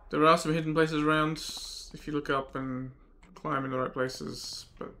 There are some hidden places around if you look up and climb in the right places,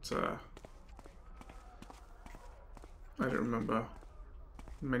 but I don't remember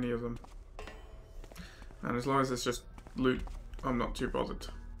many of them. And as long as it's just loot, I'm not too bothered.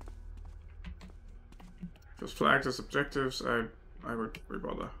 If it's flagged as objectives, I would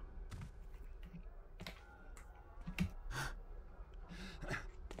bother.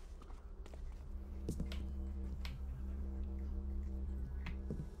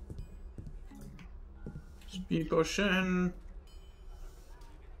 Speed potion.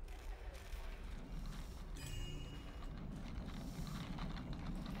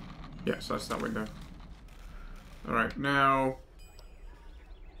 Yes, that's that window. Alright, now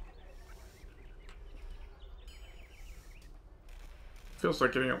feels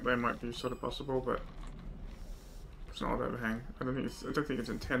like getting up there might be sort of possible, but it's not an overhang. I don't think it's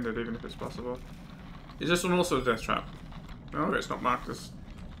intended, even if it's possible. Is this one also a death trap? No, it's not marked as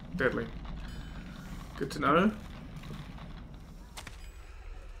deadly. Good to know.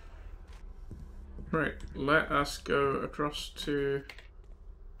 Right, let us go across to...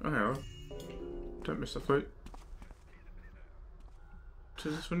 Oh, hell. Don't miss the flute. To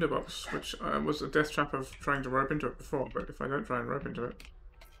this window box, which was a death trap of trying to rope into it before, but if I don't try and rope into it,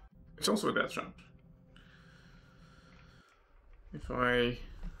 it's also a death trap. If I...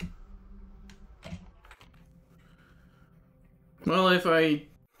 Well, if I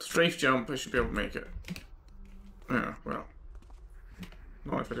strafe jump, I should be able to make it. Yeah, well.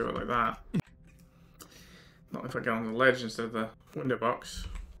 Not if I do it like that. Not if I go on the ledge instead of the window box.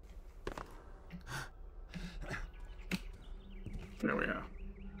 There we are.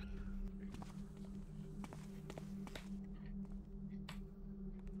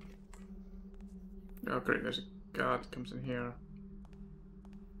 Oh great, there's a guard that comes in here.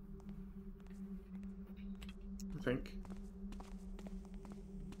 I think.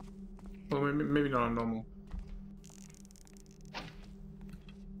 Well, maybe not on normal.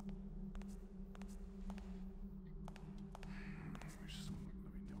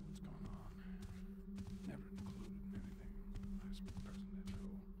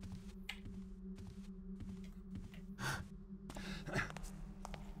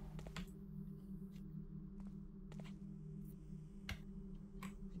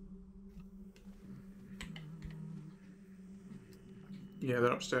 Yeah,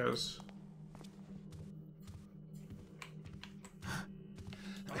 they're upstairs.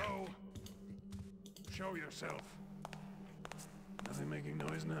 Hello? Show yourself. Nothing making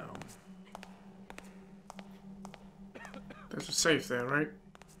noise now. There's a safe there, right?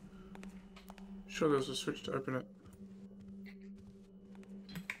 Sure, there's a switch to open it.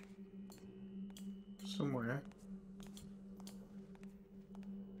 Somewhere.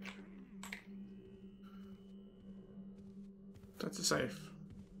 That's a safe.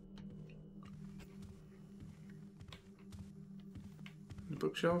 The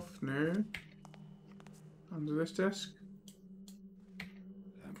bookshelf? No. Under this desk?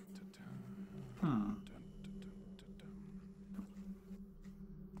 Hmm.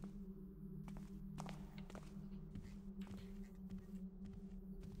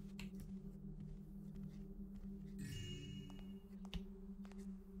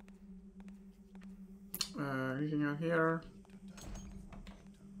 Anything out here?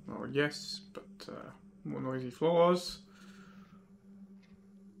 Oh, yes, but more noisy floors.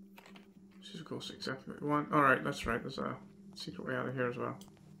 Which is, of course, exactly what we want. Alright, that's right, there's a secret way out of here as well.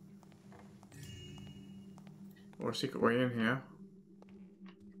 Or a secret way in here.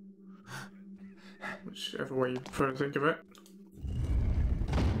 Whichever way you prefer to think of it.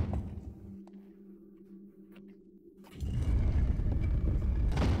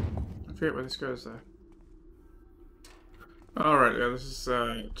 I forget where this goes there. Alright, yeah, this is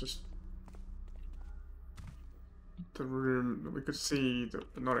just the room that we could see that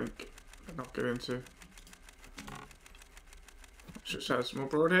we're not get into. Which just has more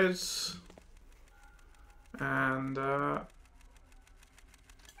broadheads. And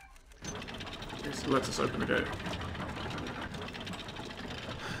this lets us open the gate.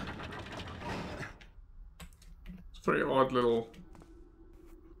 It's a very odd little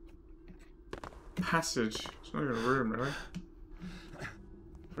passage. It's not even a room, really.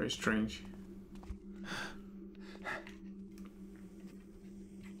 Very strange.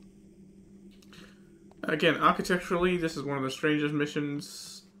 Again, architecturally, this is one of the strangest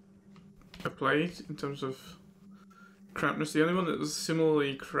missions I've played in terms of crampedness. The only one that was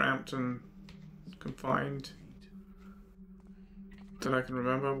similarly cramped and confined that I can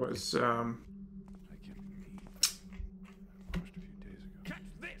remember was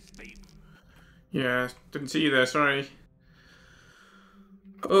yeah, didn't see you there, sorry.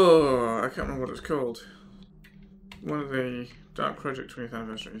 Oh, I can't remember what it's called. One of the Dark Project 20th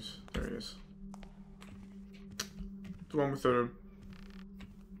anniversaries. There he is. The one with the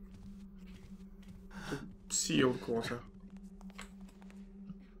sealed quarter.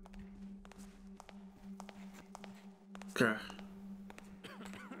 Okay.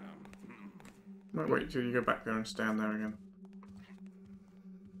 Might wait till you go back there and stand there again.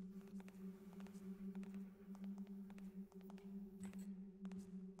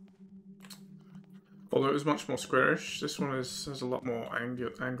 Although it was much more squarish, this one has a lot more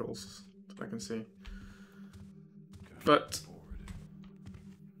angles that I can see. But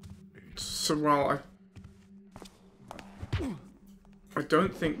so while I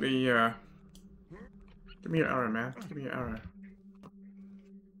don't think the give me your arrow, man. Give me your arrow.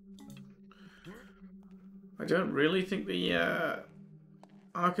 I don't really think the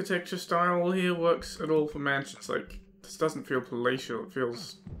architecture style here works at all for mansions. Like, this doesn't feel palatial, it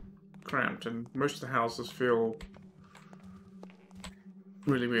feels cramped, and most of the houses feel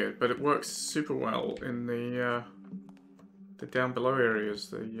really weird, but it works super well in the down below areas,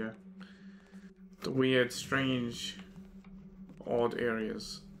 the weird, strange, odd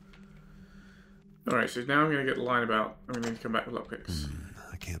areas. Alright, so now I'm going to get the line about I'm going to need to come back with lockpicks.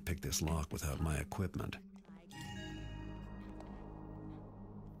 I can't pick this lock without my equipment.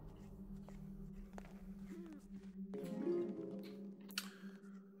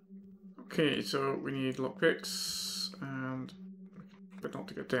 Okay, so we need lockpicks, but not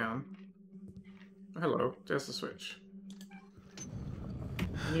to get down. Hello, there's the switch.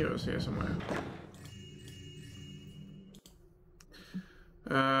 I knew it was here somewhere.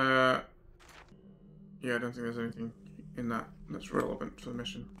 Yeah, I don't think there's anything in that that's relevant for the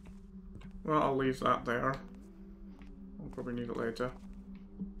mission. Well, I'll leave that there. I'll probably need it later.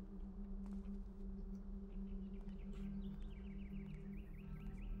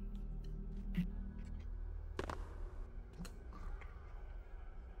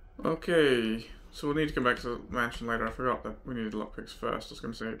 Okay, so we'll need to come back to the mansion later. I forgot that we needed lockpicks first. I was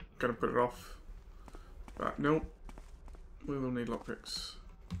going to say, gonna put it off. But nope. We will need lockpicks.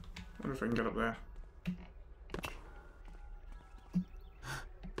 Wonder if I can get up there.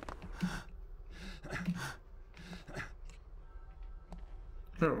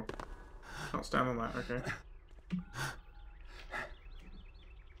 Oh. Can't stand on that, okay.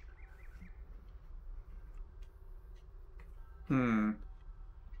 Hmm.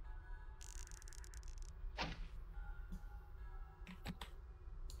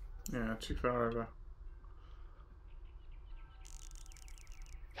 Yeah, too far over.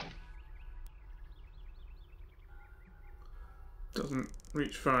 Doesn't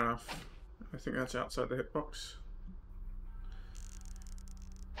reach far enough. I think that's outside the hitbox.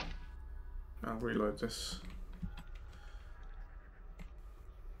 I'll reload this.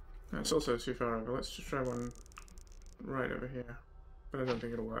 It's also too far over. Let's just try one right over here. But I don't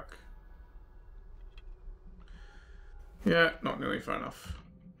think it'll work. Yeah, not nearly far enough.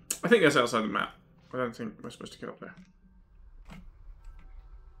 I think that's outside the map. I don't think we're supposed to get up there.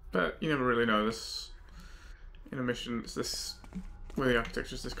 But you never really know this in a mission. It's this where the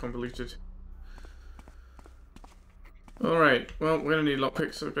architecture is this convoluted. Alright, well, we're gonna need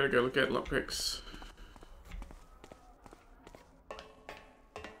lockpicks, so we better go get lockpicks.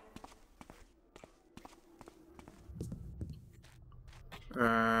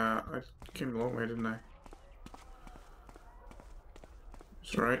 I came a long way, didn't I?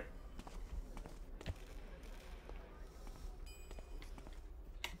 That's right.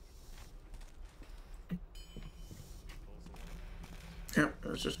 Yep,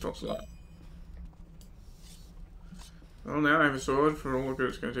 it was just false alarm. Well, now I have a sword for all the good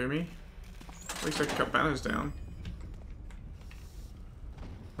it's going to do me. At least I can cut banners down.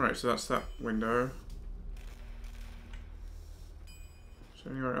 Right, so that's that window. Is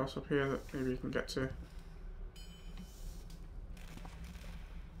there anywhere else up here that maybe you can get to? Better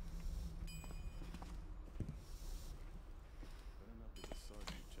not be the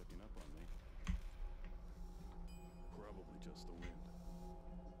sergeant checking up on me. Probably just the wind.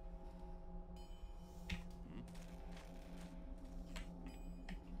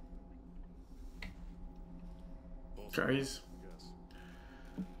 Okay,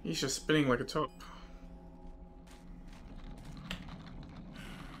 he's just spinning like a top.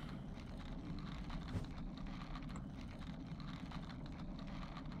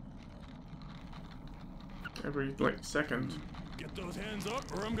 Every like second. Get those hands up,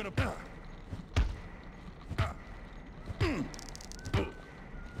 or I'm gonna.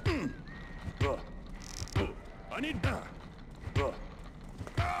 I need.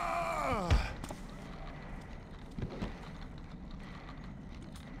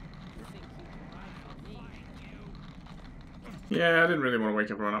 Yeah, I didn't really want to wake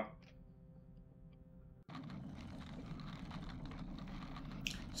everyone up.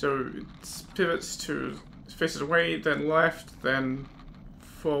 So it pivots to faces away, then left, then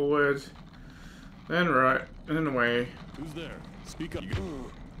forward, then right, and then away. Who's there? Speak up.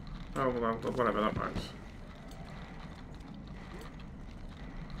 Oh well, whatever that works.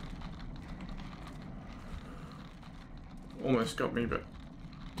 Almost got me, but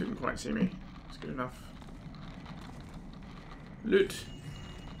didn't quite see me. It's good enough. Loot.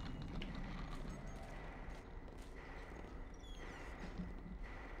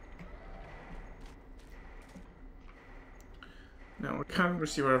 Now we can't really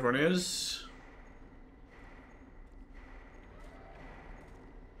see where everyone is.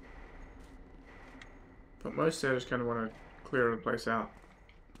 But mostly I just kind of want to clear the place out.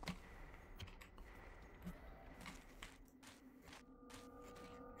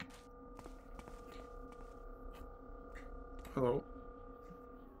 Hello.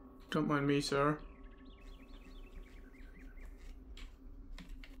 Don't mind me, sir.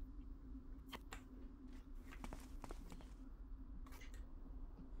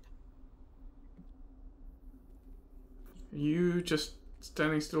 You just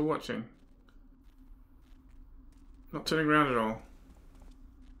standing still watching. Not turning around at all.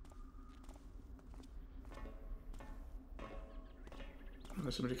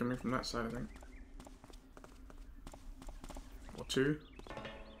 There's somebody coming from that side, I think. Or two.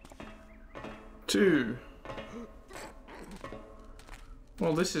 Two!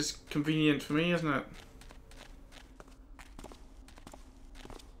 Well, this is convenient for me, isn't it?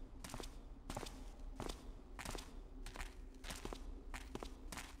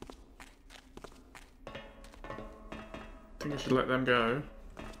 I think I should let them go.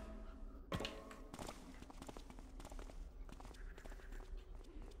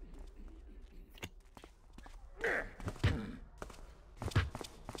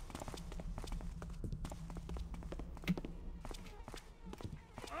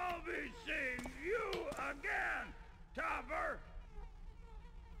 I'll be seeing you again, Topper!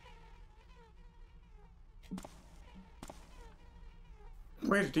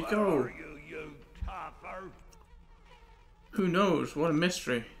 Where did he Where go? are you Topper? Who knows? What a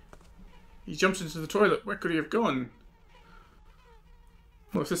mystery. He jumps into the toilet. Where could he have gone?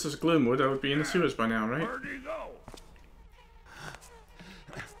 Well, if this was Gloomwood, I would be in the sewers by now, right? Where'd he go?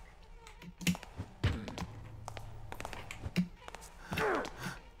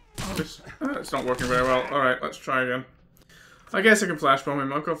 focus. It's not working very well. Alright, let's try again. I guess I can flash bomb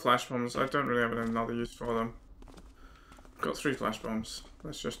him. I've got flash bombs. I don't really have another use for them. I've got 3 flash bombs.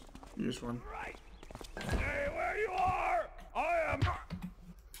 Let's just use one. Right. Stay where you are. I am.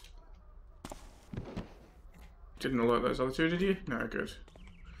 Didn't alert those other 2, did you? No, good.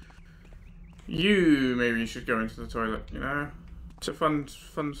 You maybe should go into the toilet, you know? It's a fun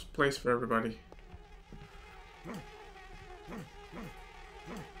place for everybody.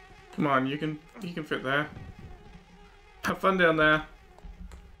 Come on, you can fit there. Have fun down there.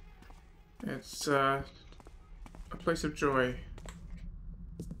 It's a place of joy.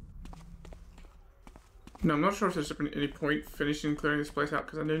 No, I'm not sure if there's any point finishing clearing this place out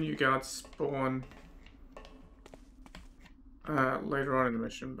because I know new guards spawn later on in the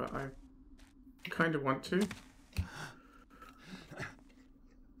mission, but I kind of want to.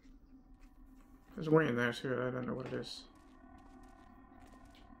 There's a way in there too. I don't know what it is.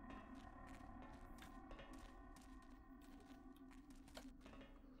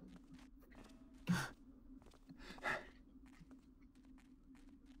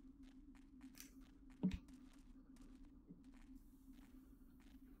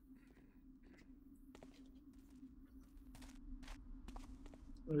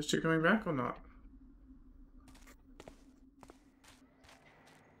 Are those 2 coming back or not?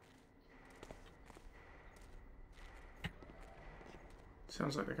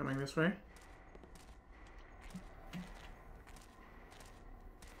 Sounds like they're coming this way.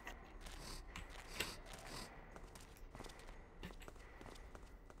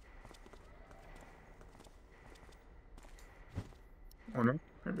 Oh no,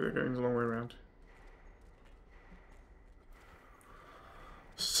 maybe they're going the long way around.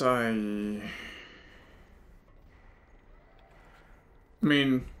 Sigh. I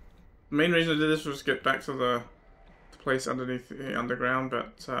mean, the main reason I did this was to get back to the place underneath the underground,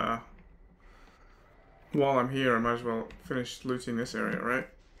 but while I'm here I might as well finish looting this area, right?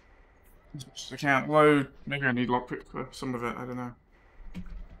 As much as I can. Although, maybe I need lockpick for some of it, I don't know.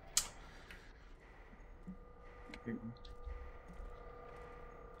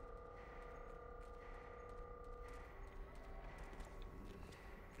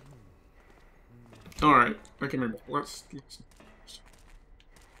 Alright, okay, maybe let's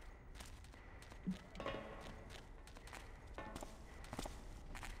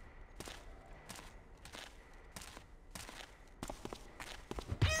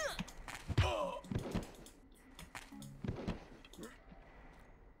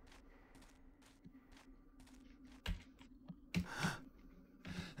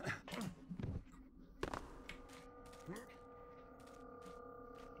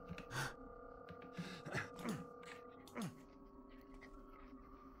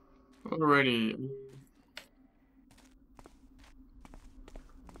alrighty.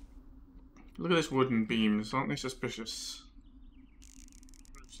 Look at this wooden beams, aren't they suspicious?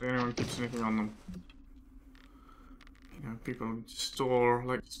 If anyone keeps anything on them. You know, people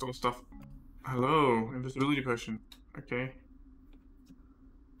like to store stuff. Hello, invisibility potion. Okay.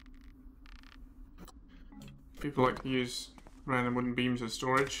 People like to use random wooden beams as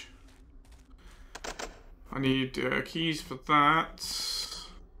storage. I need keys for that.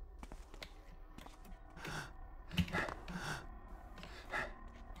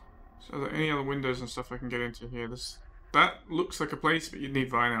 So are there any other windows and stuff I can get into here? That looks like a place, but you'd need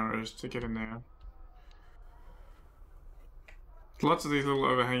vine arrows to get in there. Lots of these little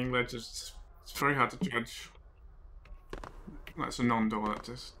overhanging ledges. It's very hard to judge. That's a non-door,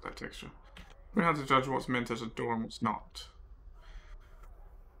 that texture. Very hard to judge what's meant as a door and what's not.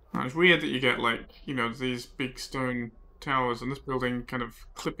 Now, it's weird that you get, like, you know, these big stone towers and this building kind of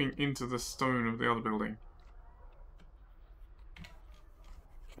clipping into the stone of the other building.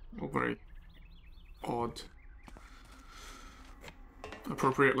 All very odd.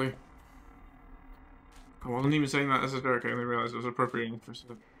 Appropriately. Oh, I wasn't even saying that as a joke, I only realised it was appropriate for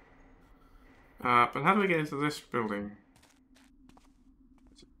stuff. But how do we get into this building?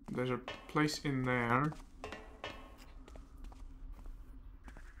 There's a place in there.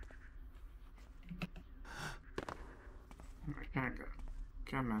 I can't go.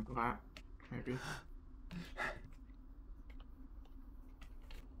 Can't handle that, maybe.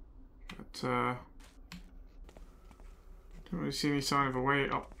 But, don't really see any sign of a way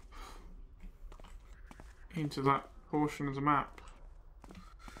up into that portion of the map.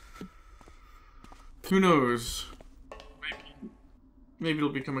 Who knows? Maybe it'll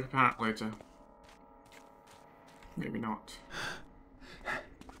become apparent later. Maybe not.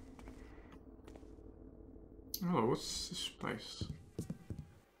 Oh, what's this place?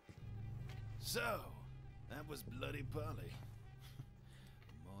 So, that was Bloody Polly.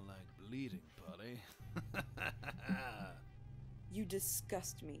 More like bleeding, Polly. You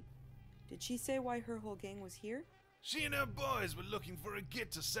disgust me. Did she say why her whole gang was here? She and her boys were looking for a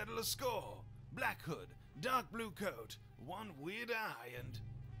git to settle a score. Black hood, dark blue coat, one weird eye, and...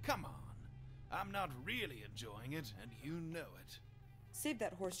 Come on. I'm not really enjoying it, and you know it. Save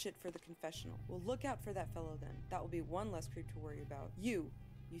that horse shit for the confessional. We'll look out for that fellow then. That will be one less creep to worry about. You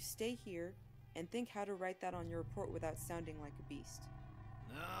stay here and think how to write that on your report without sounding like a beast.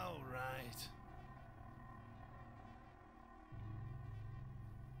 All right.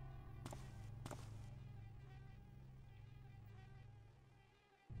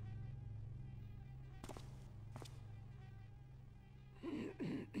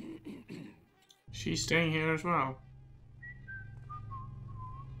 She's staying here as well.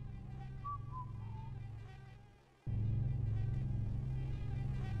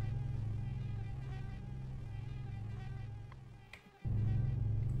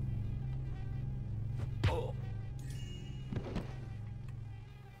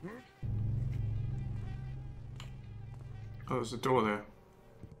 Oh, there's a door there.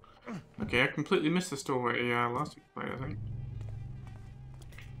 Okay, I completely missed this doorway last week, I think.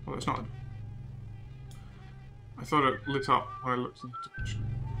 Well, it's not. I thought it lit up when I looked in the direction.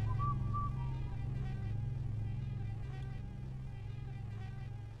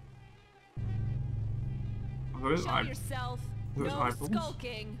 Oh, there is Show yourself. No eyeballs.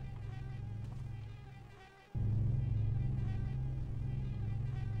 skulking.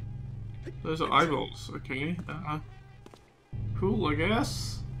 Those are eyeballs, okay. Cool, I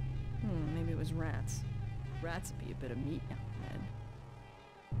guess. Maybe it was rats. Rats would be a bit of meat now and then.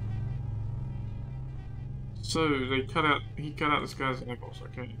 So he cut out this guy's eyeballs,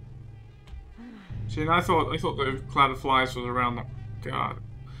 okay. See, and I thought the cloud of flies was around that guard.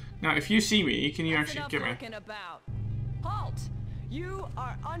 Now, if you see me, can you actually get me? About. Halt! You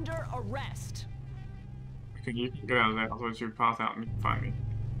are under arrest. Okay, you can get out of there, otherwise you'll pass out and find me.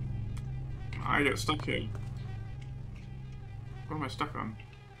 I get stuck here. What am I stuck on?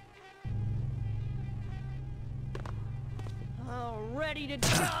 Oh, ready to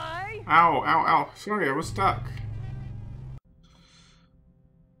die? Ow, ow, ow. Sorry, I was stuck.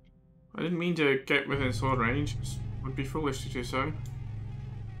 I didn't mean to get within sword range. It would be foolish to do so.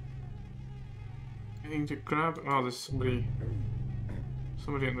 Anything to grab? Oh, there's somebody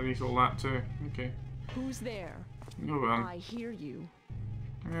underneath all that too. Okay. Who's there? No one. I hear you.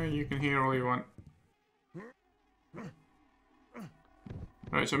 Yeah, you can hear all you want.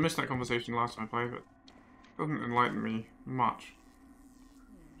 Right, so I missed that conversation last time I played, but it doesn't enlighten me much.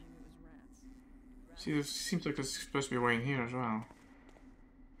 See, there seems like there's supposed to be a way in here as well.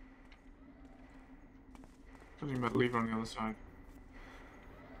 Something about lever on the other side.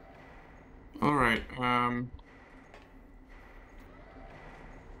 Alright,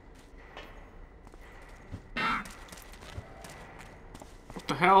 what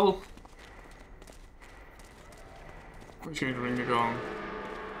the hell? I'm just going to ring the gong.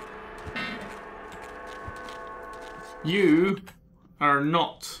 You are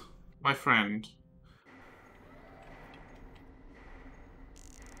not my friend.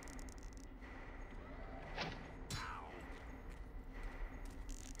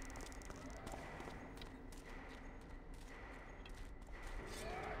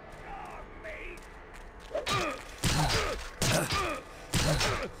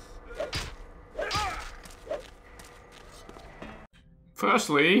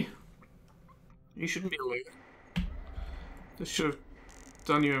 Firstly, you shouldn't be late. This should have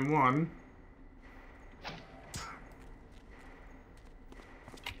done you in one.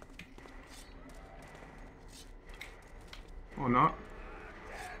 Or not.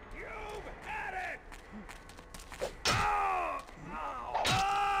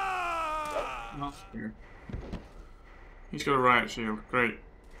 Not here. He's got a riot shield. Great.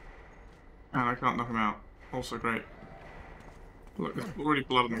 And I can't knock him out. Also great. Look, there's already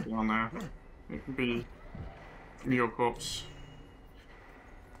blood on the ground there. It can be from your corpse.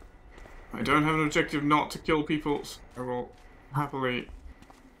 I don't have an objective not to kill people, so I will happily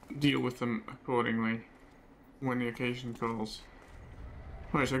deal with them accordingly when the occasion calls.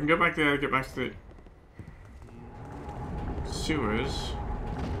 Right, so I can go back there, get back to the sewers.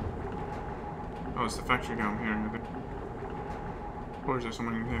 Oh, it's the factory guy I'm hearing, I think. Or is there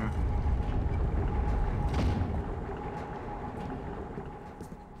someone in here?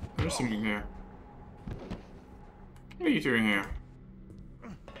 There's someone in here. What are you doing here?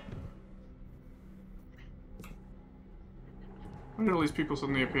 Where did all these people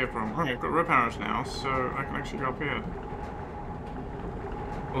suddenly appear from? Oh, I've got rope arrows now, so I can actually go up here.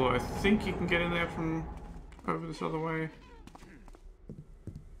 Although I think you can get in there from over this other way.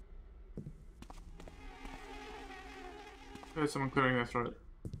 Heard someone clearing their throat.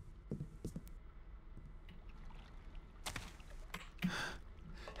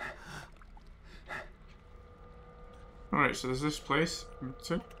 Alright, so there's this place.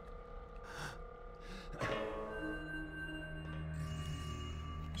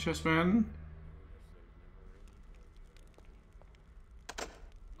 Chessman.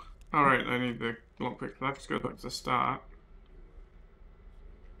 Alright, I need the lockpick for that. Let's go back to the start.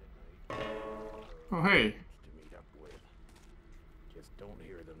 Oh, hey. Just don't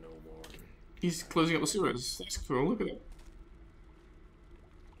hear them no more. He's closing up the sewers. That's cool, look at it.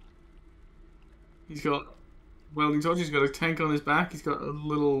 He's got welding torches, he's got a tank on his back, he's got a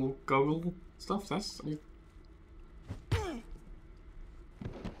little goggle stuff. That's...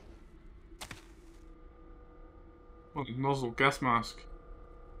 Oh, nozzle gas mask.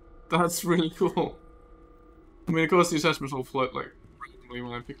 That's really cool. I mean, of course, the attachments all float like randomly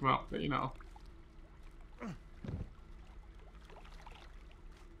when I pick them up, but you know.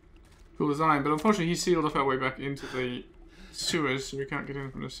 Cool design, but unfortunately, he's sealed off our way back into the sewers, so we can't get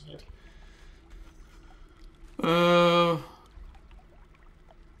in from this side.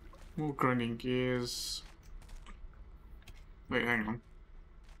 More grinding gears. Wait, hang on.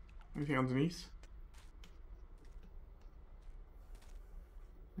 Anything underneath?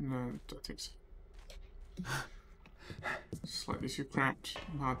 No, don't think so. Slightly too cramped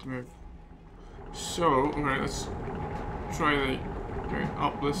and hard to move. So, okay, let's try the going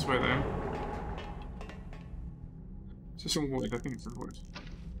up this way then. Is this some wood? I think it's a wood.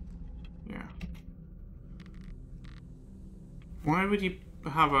 Yeah. Why would you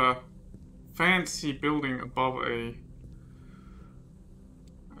have a fancy building above a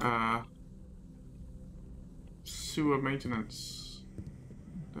sewer maintenance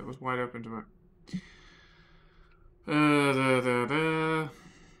that was wide open to it?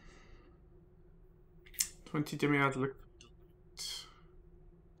 20 demi-ad liquid.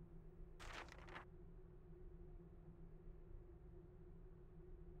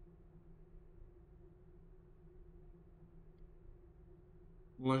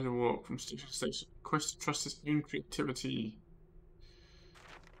 Leisure walk from station to station. Quest to trust his own creativity.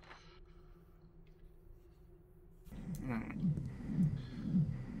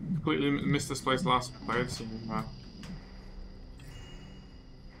 Completely missed this place last time I played, so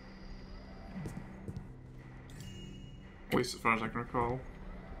at least as far as I can recall.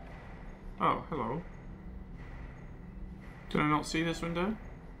 Oh, hello. Did I not see this window?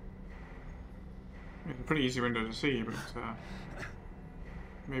 It's a pretty easy window to see, but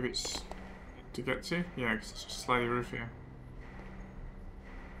maybe it's to get to? Yeah, because it's just a slidey roof here.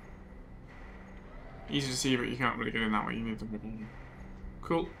 Easy to see, but you can't really get in that way. You need to move in.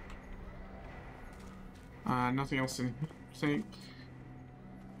 Cool. Nothing else in here, I think.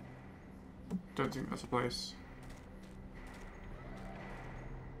 Don't think that's a place.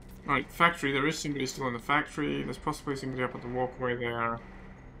 Alright, factory. There is somebody still in the factory. There's possibly somebody up at the walkway there.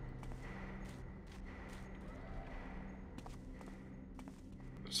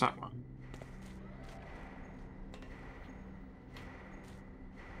 It's that one.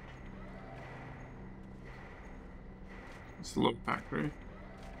 It's the log factory.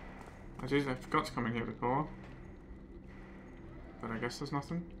 I forgot to come in here before. But I guess there's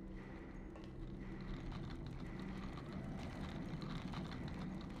nothing.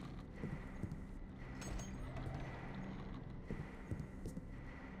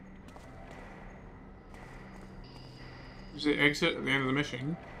 Is it exit at the end of the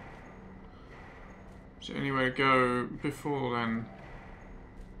mission? Is there anywhere to go before then?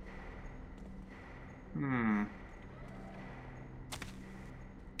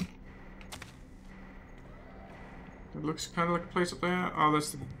 It looks kind of like a place up there. Oh,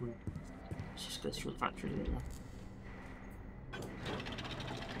 that's the... Let's just go through the factory later.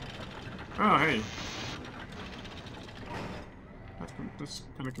 Oh, hey. That's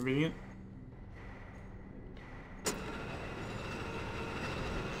kind of convenient.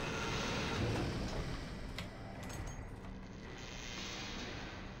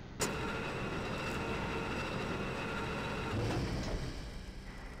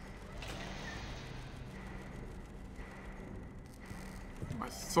 I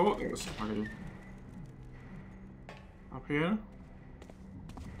thought there was somebody up here,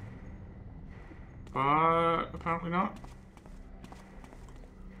 but apparently not.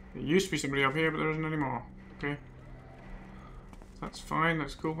 There used to be somebody up here, but there isn't anymore. Okay, that's fine.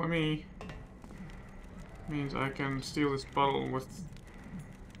 That's cool by me. Means I can steal this bottle with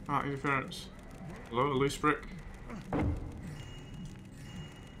interference. Hello, a loose brick.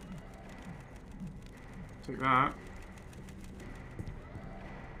 Take that.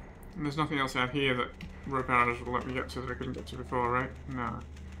 And there's nothing else out here that rope arrows will let me get to that I couldn't get to before, right? No.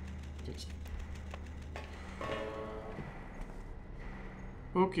 Just...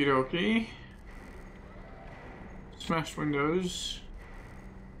 Okie dokie. Smashed windows.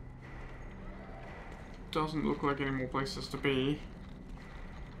 Doesn't look like any more places to be.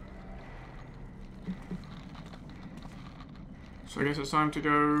 So I guess it's time to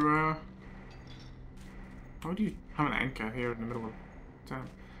go, how do you have an anchor here in the middle of town?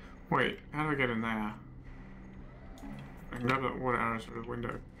 Wait, how do I get in there? I can grab that water arrows through the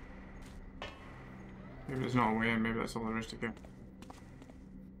window. Maybe there's not a way in, maybe that's all there is to go.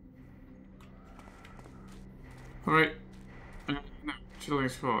 Alright. No, chilling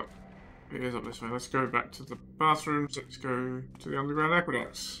spot. It is up this way. Let's go back to the bathrooms. Let's go to the underground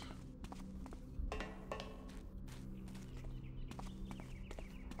aqueducts.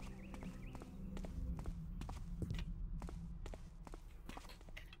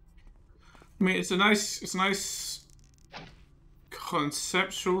 I mean, it's a nice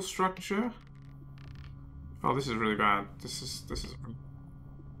conceptual structure. Oh, this is really bad. This is.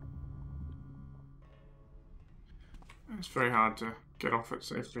 It's very hard to get off it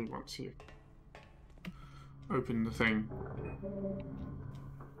safely once you open the thing.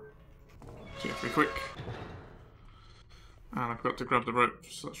 So you have to be quick. And I've got to grab the rope,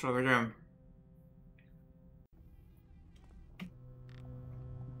 so let's try that again.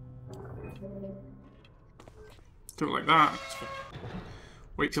 Do it like that.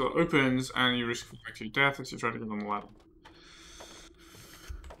 Wait till it opens and you risk actually death as you try to get on the ladder.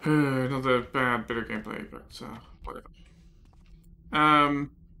 Another bad bit of gameplay, but whatever.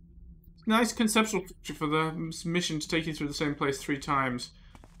 Nice conceptual picture for the mission to take you through the same place 3 times.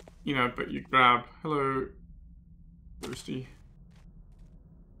 You know, but you grab... Hello, Thirsty.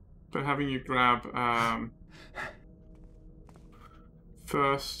 But having you grab,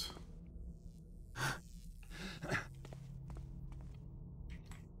 first...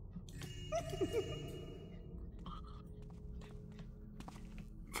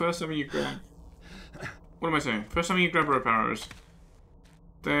 First having you grab... What am I saying? First having you grab rope arrows.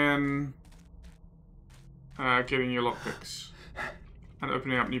 Then... getting your lockpicks. And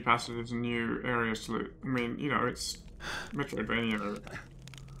opening up new passages and new areas to loot. I mean, you know, it's Metroidvania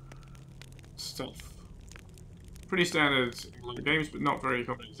stuff. Pretty standard in a lot of games, but not very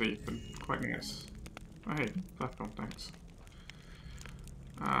competitive, and quite nice. Oh hey, platform, thanks.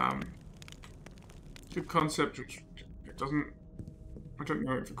 Good concept, which it doesn't... I don't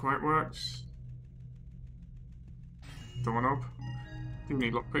know if it quite works. Doorknob. Do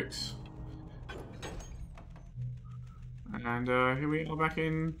need lockpicks. And here we are back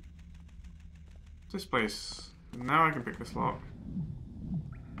in this place. And now I can pick this lock.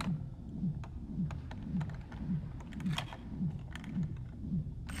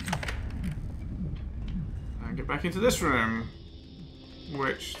 And get back into this room.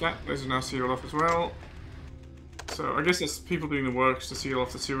 Which, that is now sealed off as well. So I guess it's people doing the works to seal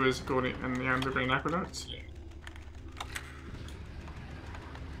off the sewers according and the underground aqueducts.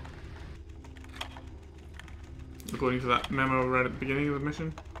 According to that memo right at the beginning of the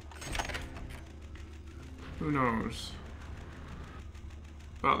mission. Who knows?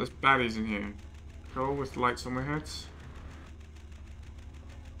 But there's baddies in here. Go with lights on their heads.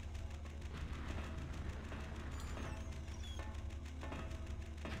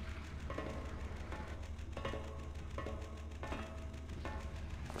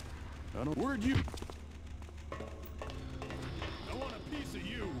 I don't. Where'd you? I want a piece of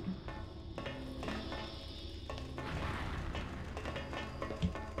you.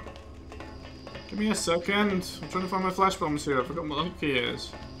 Give me a second. I'm trying to find my flash bombs here. I forgot what the hook key is.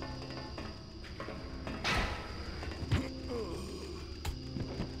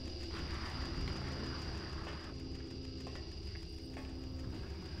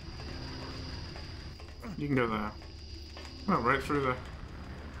 You can go there. Oh, right through the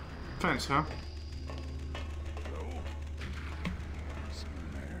fence, huh?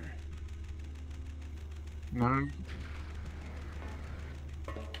 No.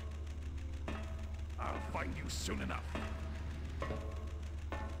 I'll find you soon enough.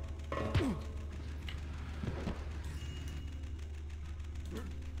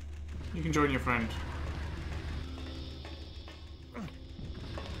 You can join your friend.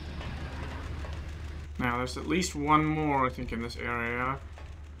 Now, there's at least one more, I think, in this area.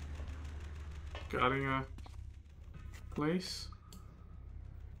 Guarding a place.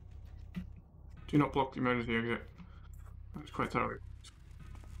 Do not block the emergency exit. That's quite thorough.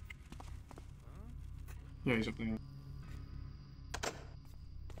 Yeah, he's up there.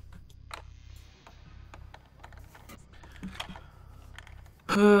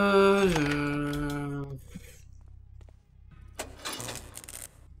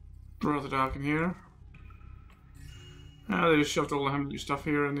 rather dark in here. Ah, they just shoved all the Hamlet stuff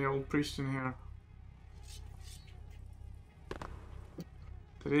here and the old priest in here.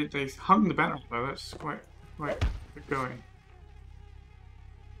 They hung the banner though, that's quite good going.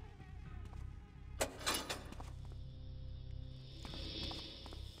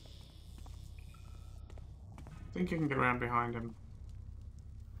 I think you can get around behind him.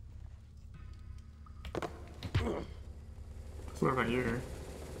 What about you?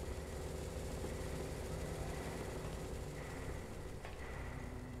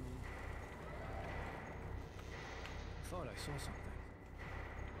 Thought I saw something.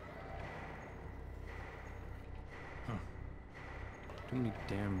 Huh. Too many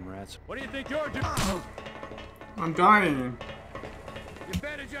damn rats. What do you think you're doing? I'm dying. You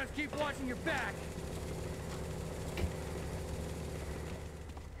better just keep watching your back.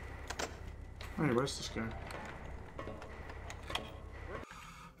 Hey, where's this guy?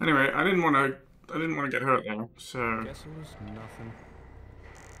 Anyway, I didn't want to get hurt there, so. Guess it was nothing.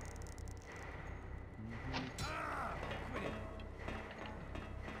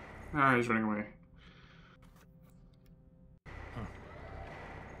 Ah, he's running away. Huh.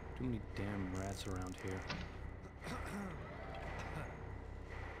 Too many damn rats around here.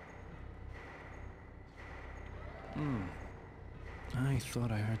 I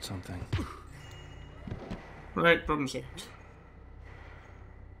thought I heard something. Right, problem solved.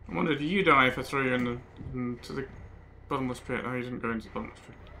 I wondered, did you die if I throw you into the bottomless pit? Oh, you didn't go into the bottomless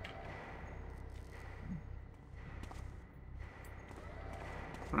pit.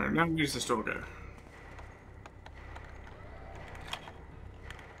 Alright, now where's the store go?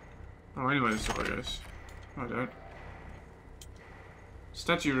 Oh, I know where the store goes. I don't.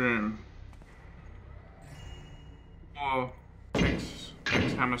 Statue room. Oh, X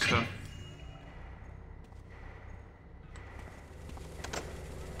hammer stuff.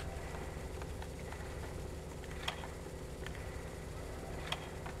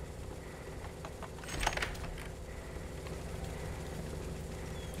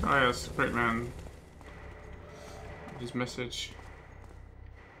 Oh yes, great man. His message.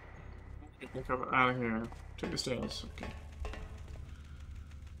 Get out of here. Take the stairs. Okay.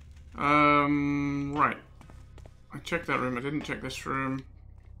 Right. I checked that room. I didn't check this room.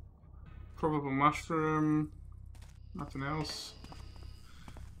 Probable mushroom. Nothing else.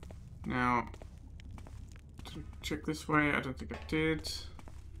 Now, to check this way. I don't think I did.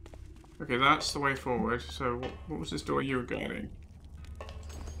 Okay, that's the way forward. So, what was this door you were guarding?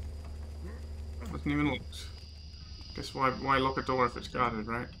 Wasn't even locked. Guess why lock a door if it's guarded,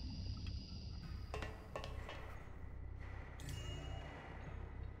 right?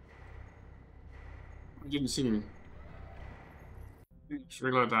 I didn't see me. Just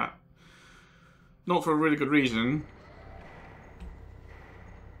reload that. Not for a really good reason.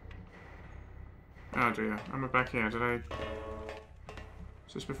 Oh dear, I'm back here. Did I?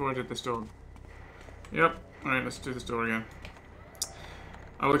 Just before I did this door. Yep. Alright, let's do this door again.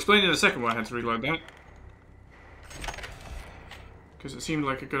 I will explain in a second why I had to reload that. Because it seemed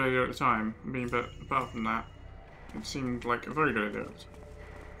like a good idea at the time. I mean, but apart from that, it seemed like a very good idea at the time.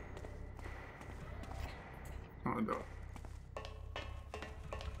 Not a door.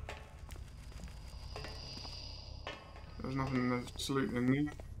 There's nothing absolute in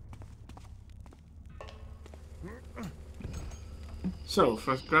there. So,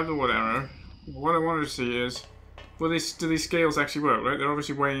 first grab the wood arrow. What I wanted to see is, do these scales actually work, right? They're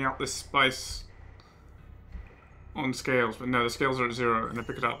obviously weighing out this spice on scales, but no, the scales are at 0, and I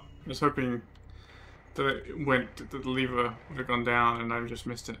pick it up. I was hoping that that the lever would have gone down, and I just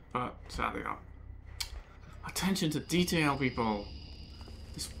missed it, but sadly not. Attention to detail, people!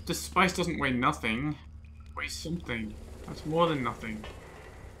 This spice doesn't weigh nothing. It weighs something. That's more than nothing.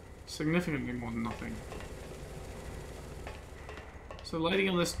 Significantly more than nothing. So lighting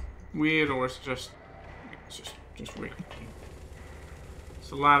on this weird, or it's just weird.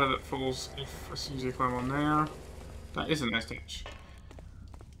 It's a ladder that falls as soon as you climb on there. That is an SH.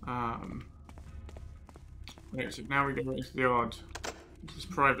 Right, so now we go into the odd, into this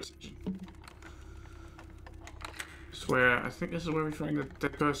private section. I think this is where we find the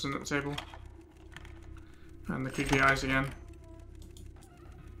dead person at the table. And the creepy eyes again.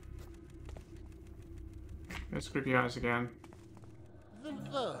 There's creepy eyes again. The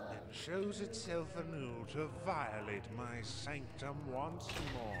vermin shows itself anew to violate my sanctum once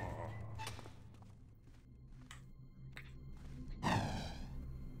more.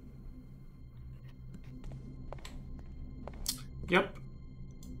 Yep.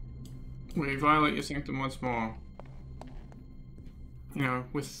 We violate your sanctum once more. You know,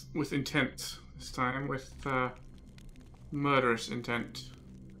 with intent this time, with murderous intent.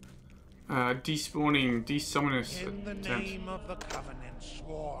 Despawning, desummoners In the attempt. name of the covenant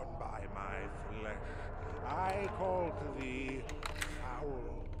sworn by my flesh, I call to thee,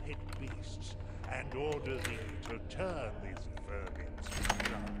 foul pit beasts, and order thee to turn this vermin's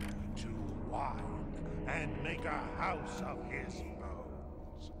blood to wine and make a house of his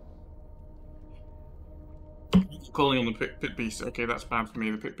bones. Calling on the pit beast. Okay, that's bad for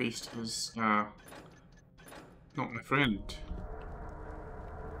me. The pit beast is not my friend.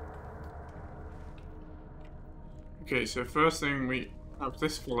 Okay, so first thing we have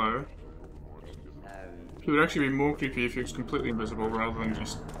this fellow. He would actually be more creepy if he was completely invisible rather than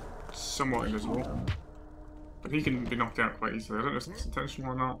just somewhat invisible. But he can be knocked out quite easily. I don't know if that's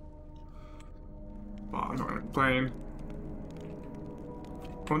intentional or not. But I'm not going to complain.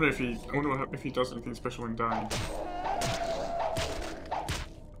 I wonder if he does anything special when dying.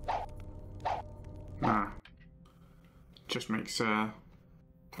 Nah. Just makes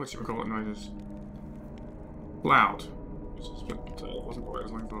whatchamacallit noises. Loud. Wasn't what I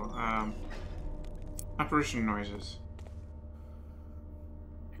was looking for. Apparition noises.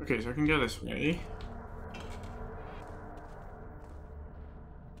 Okay, so I can go this way.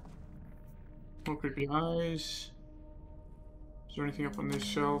 More creepy eyes. Is there anything up on this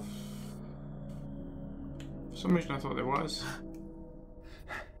shelf? For some reason I thought there was.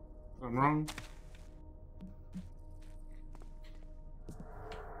 I'm wrong.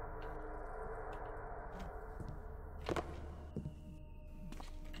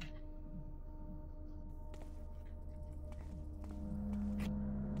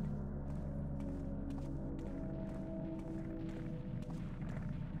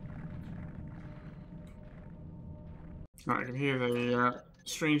 Right, I can hear the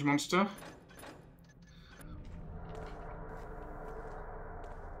strange monster.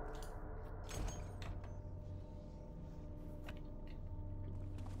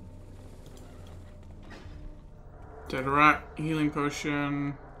 Dead rat, healing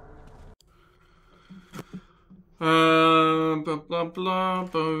potion. Blah blah blah,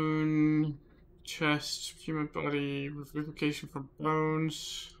 bone, chest, human body, revivification from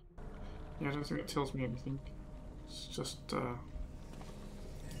bones. Yeah, I don't think that tells me anything. It's just,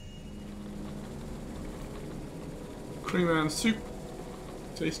 cream and soup.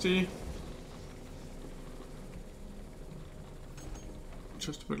 Tasty.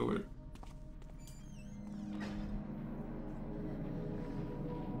 Just a bit of loot.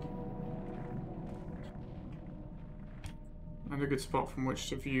 And a good spot from which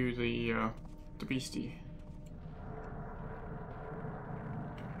to view the beastie.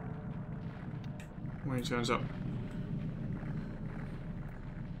 When he turns up.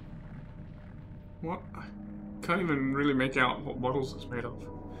 What? I can't even really make out what models it's made of.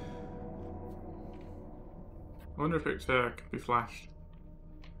 I wonder if it could be flashed.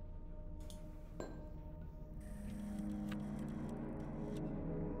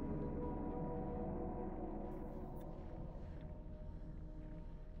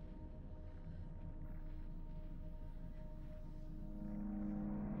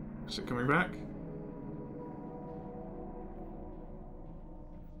 Is it coming back?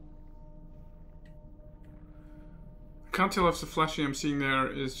 I can't tell if the flashing I'm seeing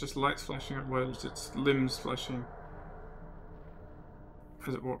there is just lights flashing or whether it's limbs flashing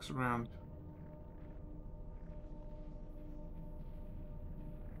as it walks around.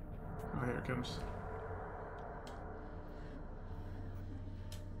 Oh, here it comes.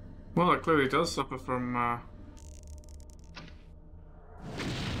 Well, it clearly does suffer from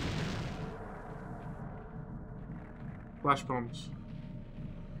flash bombs.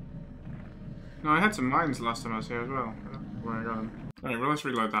 No, I had some mines last time I was here as well. I don't know where I got them. Alright, well let's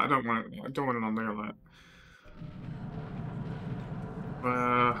reload that. I don't want to undo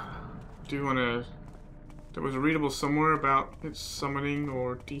that. Do you want to... There was a readable somewhere about its summoning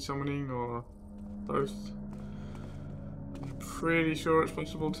or desummoning or both. I'm pretty sure it's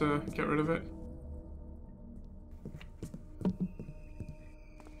possible to get rid of it.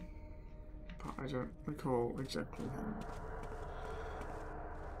 But I don't recall exactly how.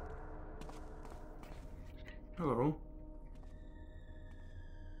 Hello.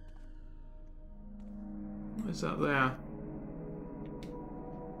 What is that there?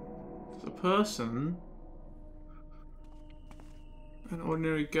 It's a person. An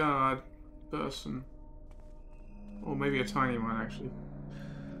ordinary guard person. Or maybe a tiny one, actually.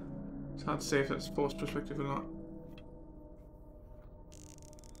 It's hard to say if that's forced perspective or not.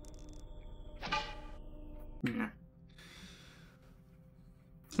 Yeah.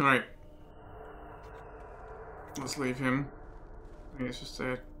 Alright. Let's leave him. I think it's just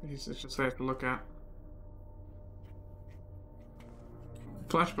there. He's just there to look at.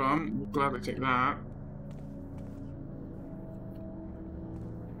 Flash bomb, we'll gladly take that.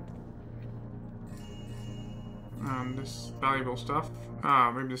 And this valuable stuff.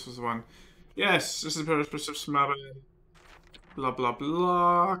 Ah, maybe this was the one. Yes, this is the purpose of Smabbing. Blah blah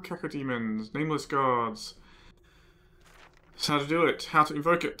blah. Cacodemons, nameless gods. So how to do it, how to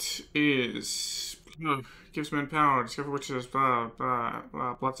invoke it is gives men power, discover witches, blah blah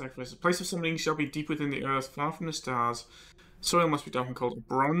blah, blood sacrifices. Place of summoning shall be deep within the earth, far from the stars. Soil must be dark and cold. A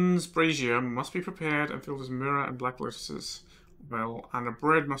bronze brazier must be prepared and filled with myrrh and black lotuses. Well, and a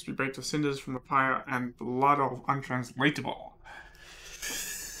bread must be baked with cinders from the pyre and blood of untranslatable.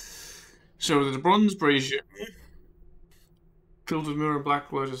 So there's a bronze brazier filled with myrrh and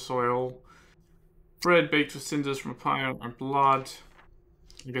black lotus oil. Bread baked with cinders from a pyre and blood.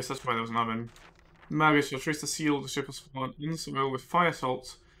 I guess that's why there was an oven. Magus shall trace the seal of the ship as fallen in the soil with fire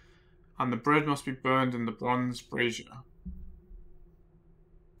salts, and the bread must be burned in the bronze brazier.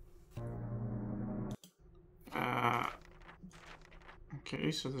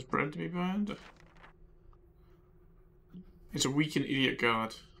 Okay, so there's bread to be burned. It's a weak and idiot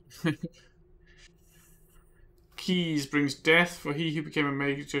guard. Keys brings death, for he who became a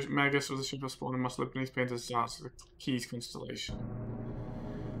magus of the ship of spawn and must live beneath painted stars of the Keys constellation.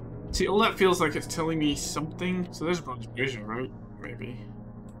 See, all that feels like it's telling me something. So there's a bronze brazier, right? Maybe.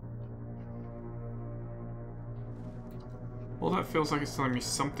 All that feels like it's telling me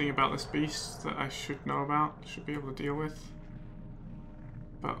something about this beast that I should know about, should be able to deal with.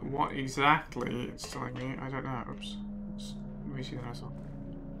 But what exactly it's telling me, I don't know. Oops. Let me see that myself.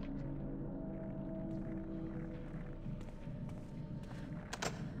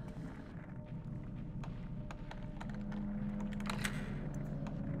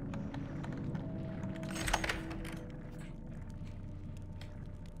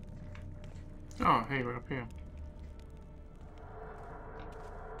 Oh, hey, we're up here.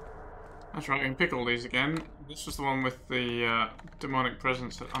 That's right, I can pick all these again. This was the one with the demonic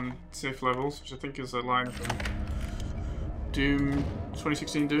presence at unsafe levels, which I think is a line from Doom,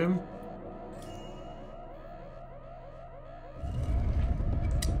 2016 Doom.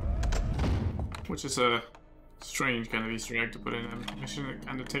 Which is a strange kind of Easter egg to put in a mission. It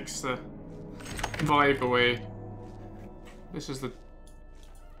kind of takes the vibe away. This is the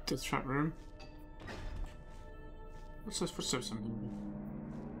death trap room. What's this footsteps something?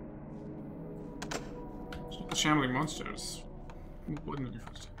 It's not the shambling monsters. Ordinary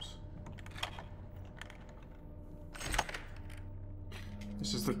footsteps.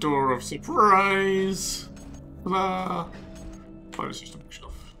 This is the door of surprise! Blah! Oh, it's just a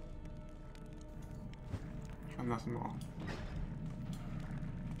bookshelf. And nothing more.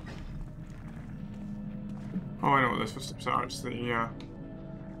 Oh, I know what those footsteps are. It's the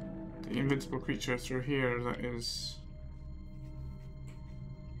invincible creature through here that is...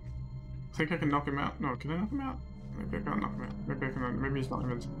 I think I can knock him out. No, can I knock him out? Maybe I can't knock him out. Maybe I can. Maybe he's not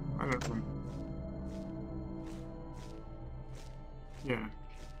invincible. I don't know. Yeah.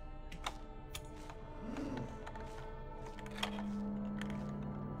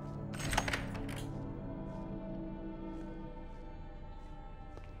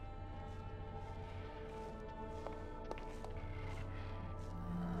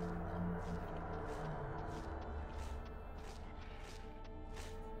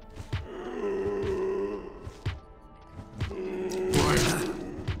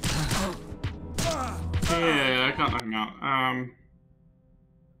 Yeah, I can't knock him out.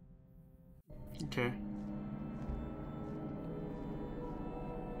 Okay.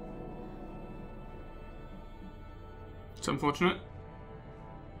 It's unfortunate.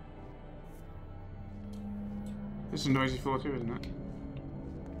 This is a noisy floor too, isn't it?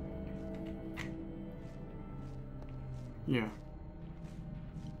 Yeah.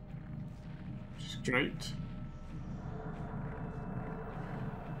 Which is great.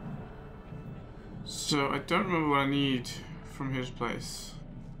 So, I don't remember what I need from his place,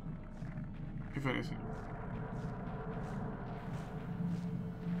 if anything.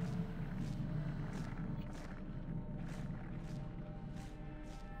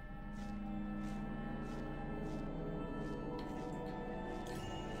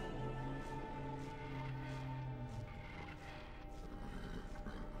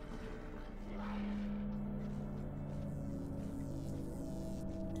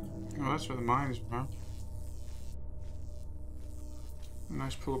 Oh, that's where the mine is, bro. A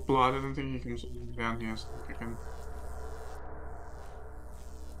nice pool of blood. I don't think he comes down here, so I can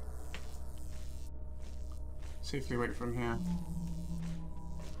safely wait from here.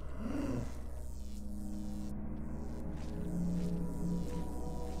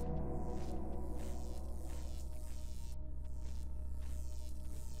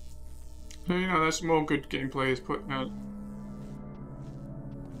 So, you know, there's more good gameplay is put out.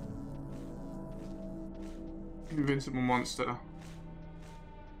 Invincible monster.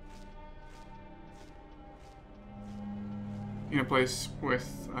 In a place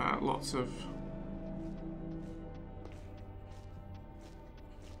with lots of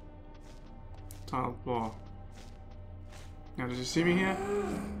tiled floor. Now, does he see me here?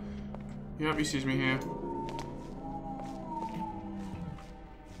 Yep, he sees me here.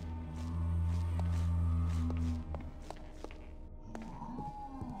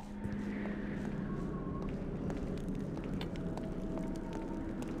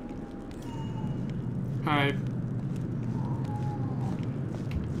 Hi.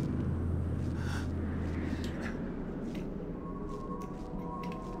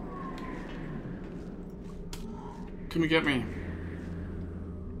 Can we get me?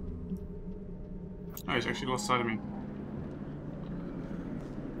 Oh, he's actually lost sight of me.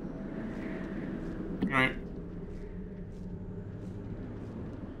 Right.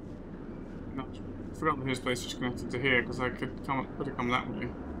 No, I forgot that his place was connected to here because I could have come that way.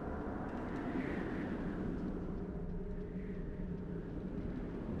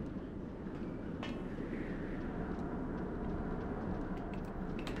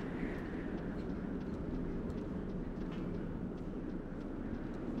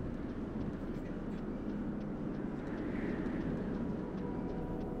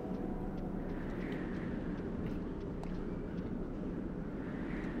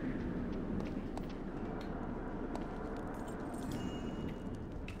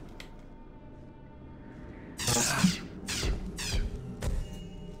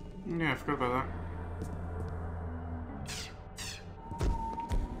 Yeah, I forgot about that.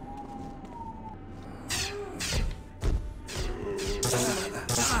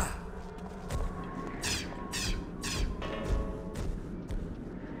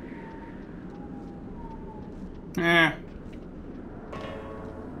 Yeah.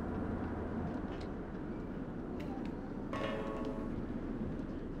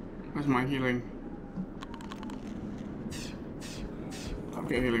 Where's my healing? I'll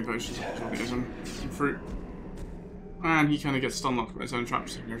get healing potions, and fruit. And he kind of gets stun locked by his own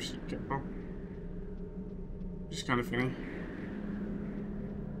traps, so there's careful. Which is kind of funny.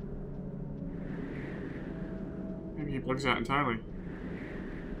 Maybe he bugs out entirely.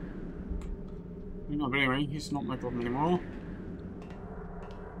 No, but anyway, he's not my problem anymore.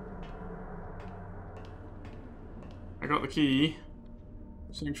 I got the key.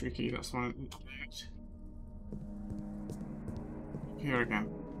 Sanctuary key, that's the one. Here again.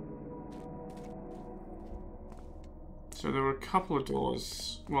 So there were a couple of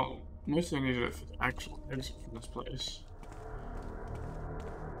doors. Well, mostly I needed it for the actual exit from this place.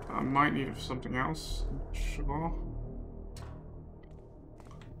 But I might need it for something else. I'm not sure.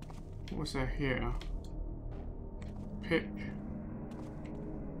 What was there here? Pick.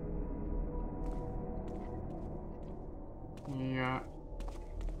 Yeah.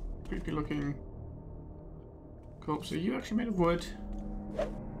 Creepy looking corpse. Are you actually made of wood?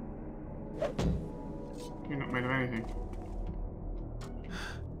 You're not made of anything.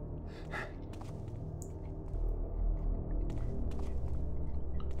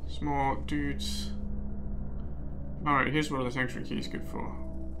 Some more dudes. Alright, here's what the sanctuary key is good for.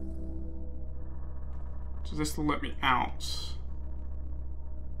 So this will let me out.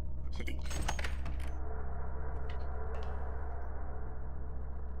 I think.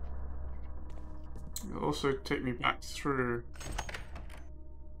 It'll also take me back through.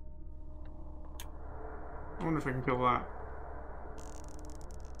 I wonder if I can kill that.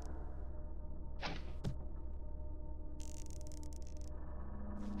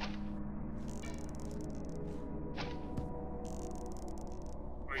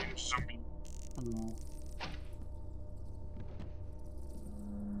 Oh, you're a zombie.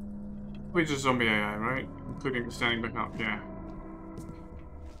 We're just zombie AI, right? Including the standing back up, yeah.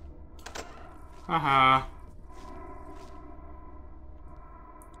 Haha.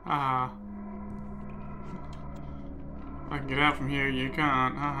 Haha. I can get out from here, you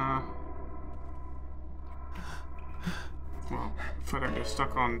can't. Haha. Well, if I don't get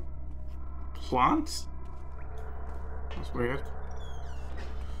stuck on plants? That's weird.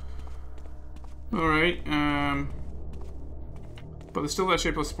 Alright, but there's still that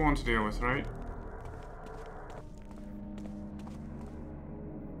shapeless spawn to deal with, right?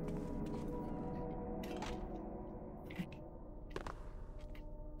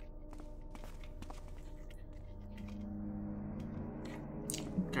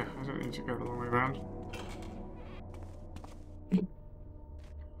 Okay, I don't need to go the long way around.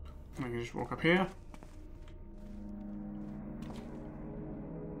 I can just walk up here.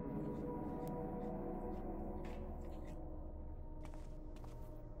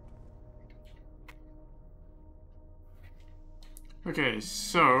 Okay,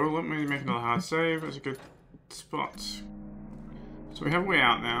 so let me make another hard save. It's a good spot. So we have a way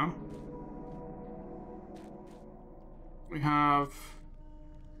out now. We have...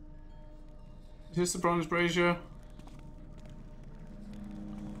 Is this the bronze brazier?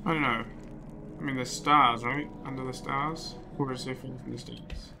 I don't know. I mean, there's stars, right? Under the stars. Or is it from the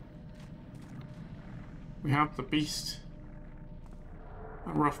distance? We have the beast.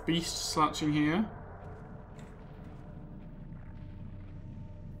 A rough beast slouching here.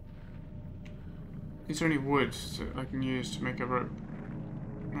 Is there any wood that I can use to make a rope?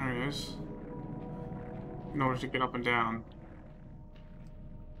 There it is. In order to get up and down.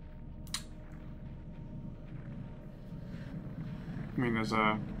 I mean, there's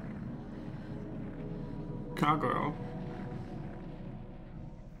a gargoyle.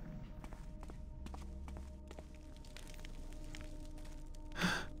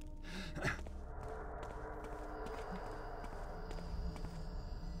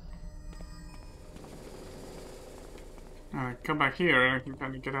 Come back here and I can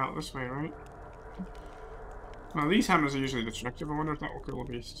kind of get out this way, right? Now these hammers are usually destructive. I wonder if that will kill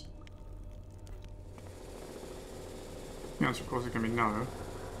the beast. The answer, of course, is going to be no.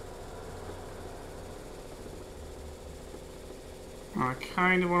 I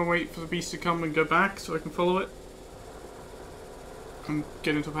kind of want to wait for the beast to come and go back so I can follow it. And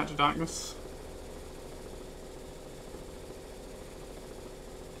get into a patch of darkness.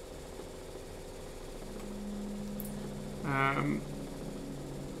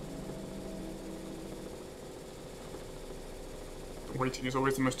 Waiting is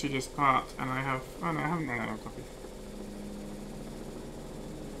always the most tedious part, and I have... Oh no, I haven't run out of coffee.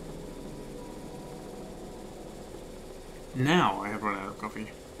 Now I have run out of coffee.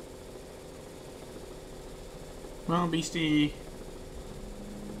 Well, beastie...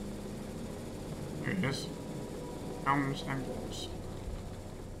 Here it is. Comes and goes.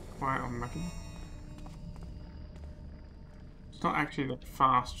 Quiet on metal. It's not actually that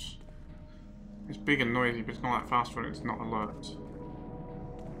fast. It's big and noisy, but it's not that fast when it's not alert.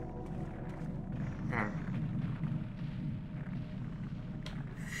 Yeah.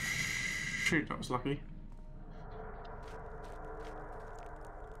 Shoot, that was lucky.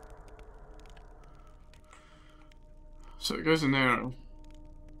 So it goes in there. Do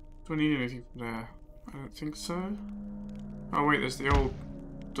I need anything from there? I don't think so. Oh wait, there's the old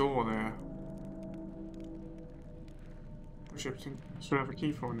door there. Which I should have a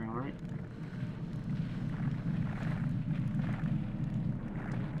key for now, right?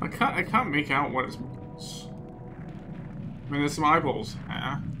 I can't make out what it's. I mean, there's some eyeballs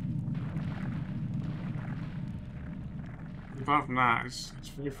there. Apart from that, it's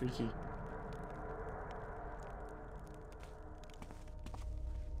very freaky.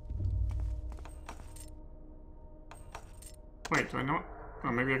 Wait, do I not?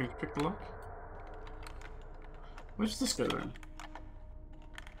 Oh, maybe I can pick the lock? Where's this go then?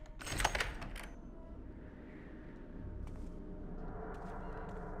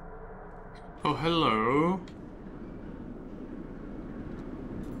 Oh, hello.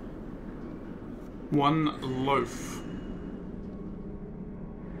 One loaf.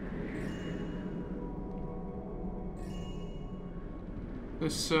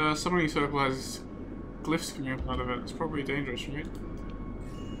 This summoning circle has glyphs coming up out of it. It's probably dangerous, right?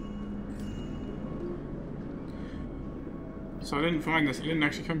 So I didn't find this. I didn't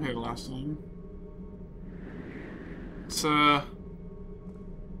actually come here the last time. It's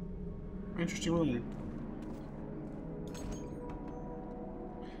interesting room.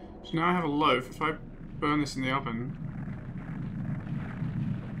 So now I have a loaf. If I burn this in the oven...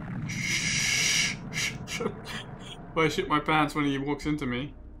 If I shit my pants when he walks into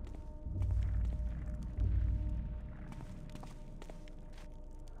me.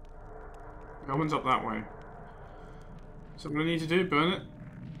 The oven's up that way. So what do I need to do? Burn it?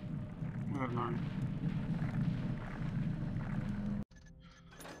 I don't know.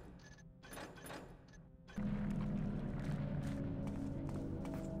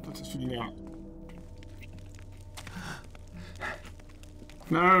 Let's just figure it out.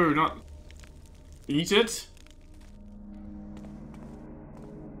 No, not... Eat it?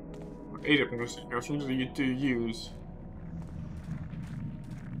 Eat it, because as soon as you do use.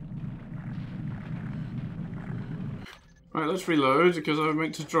 Right, let's reload because I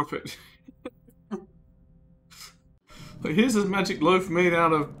meant to drop it. Like, here's this magic loaf made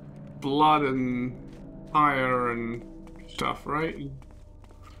out of blood and fire and stuff, right?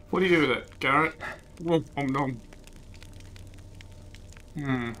 What do you do with it, Garrett? Nom nom.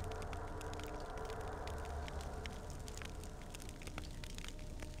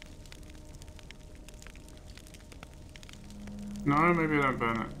 No, maybe I don't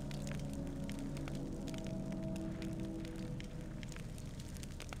burn it.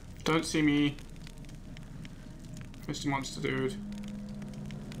 Don't see me, Mr. Monster Dude.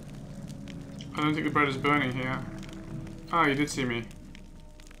 I don't think the bread is burning here. Ah, you did see me.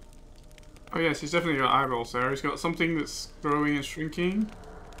 Oh yes, he's definitely got eyeballs there. He's got something that's growing and shrinking.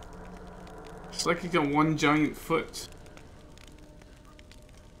 It's like he's got one giant foot.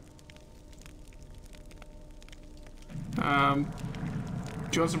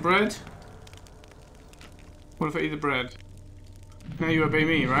 Do you want some bread? What if I eat the bread? Now you obey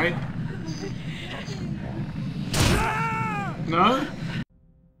me, right? No?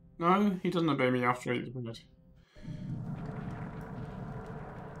 No? He doesn't obey me after I eat the bread.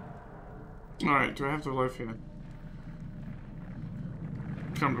 Alright, do I have the loaf here?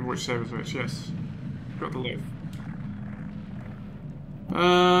 Can't remember which save is which, yes. Got the loaf.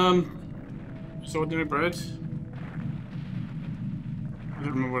 Just ordinary bread. I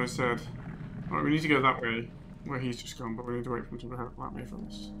don't remember what I said. Alright, we need to go that way, where he's just gone, but we need to wait for him to go that way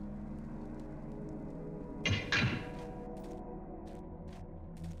first.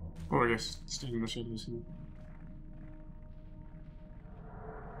 Or I guess stay in the shadows here.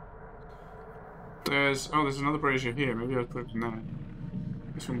 There's another brazier here, maybe I'll put it in there.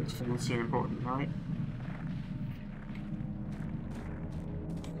 This one looks fancy and important, right?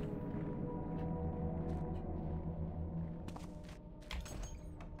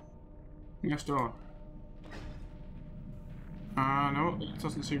 Next door. No, it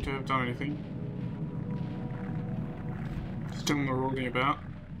doesn't seem to have done anything. Still marauding about.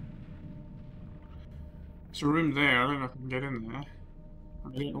 There's a room there, I don't know if I can get in there. I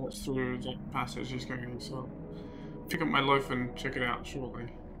don't know what's through that passage he's going in, so I'll pick up my loaf and check it out shortly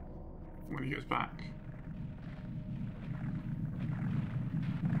when he gets back.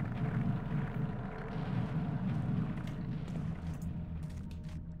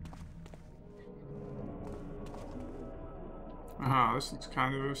 Aha, this looks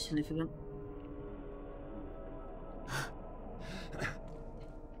kind of significant.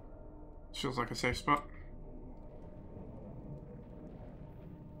 Feels like a safe spot.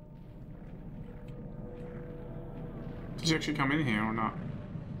 Does he actually come in here or not?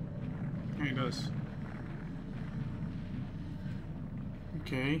 Yeah, he does.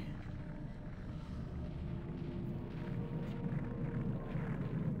 Okay.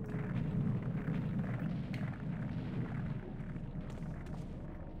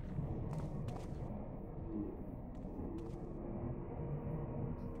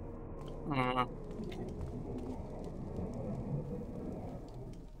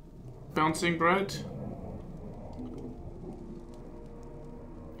 Bouncing bread.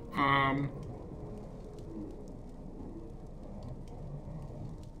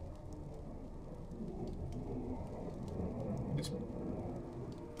 It's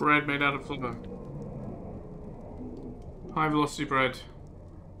bread made out of flour. High velocity bread.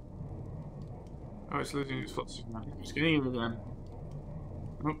 Oh, it's losing its velocity now. It's getting it again.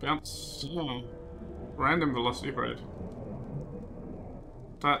 Oh, bounce. Oh. Random velocity bread.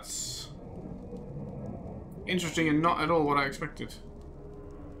 That's interesting and not at all what I expected.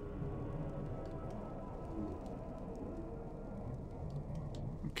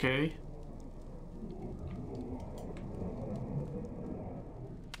 Okay.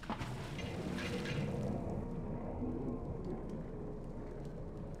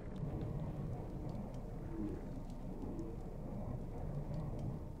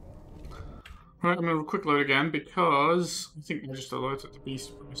 Right, I'm going to quick load again because I think I just alerted the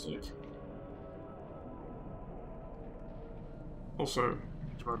beast by mistake. Also,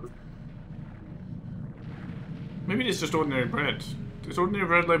 maybe it's just ordinary bread. Is ordinary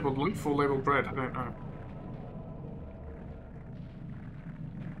bread labeled loaf or labeled bread? I don't know.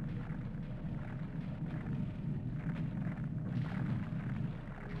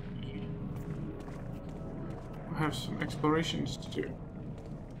 I have some explorations to do.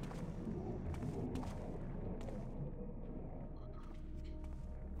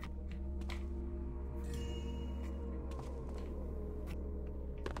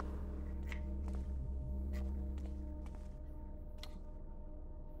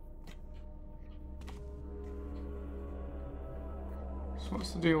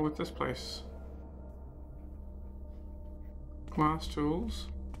 What's the deal with this place? Glass tools.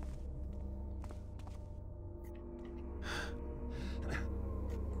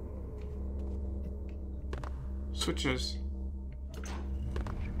 Switches.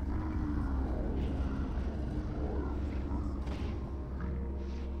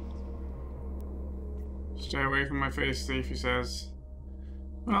 Stay away from my face, thief, he says.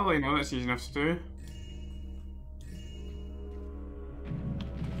 Well, you know, that's easy enough to do.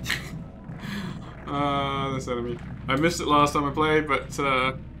 This enemy. I missed it last time I played, but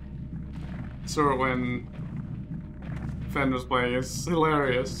saw it when Fen was playing. It's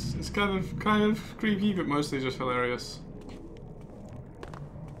hilarious. It's kind of creepy, but mostly just hilarious.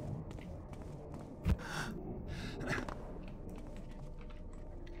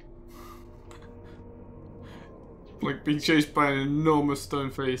 Like being chased by an enormous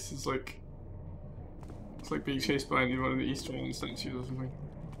stone face. It's like being chased by one of the Easter Island statues or something.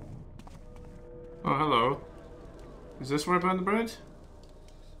 Oh, hello. Is this where I burn the bread?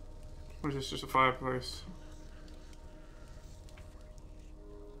 Or is this just a fireplace?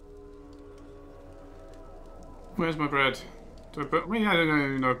 Where's my bread? Do I burn? I mean, I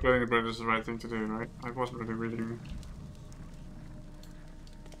don't know if burning the bread is the right thing to do, right? I wasn't really reading.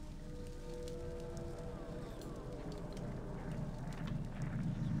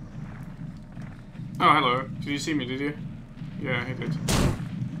 Oh, hello. Did you see me, did you? Yeah, he did.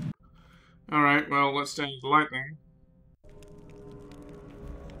 Alright, well, let's stay with the light then.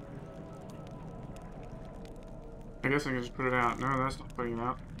 I guess I can just put it out. No, that's not putting it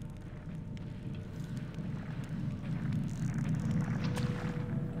out.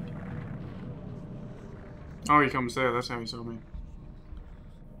 Oh, he comes there. That's how he saw me.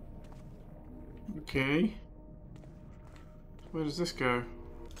 Okay. Where does this go?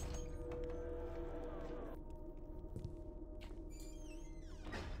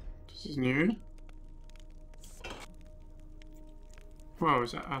 This is new. Whoa,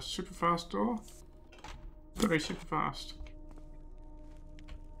 is that a super fast door? Very super fast.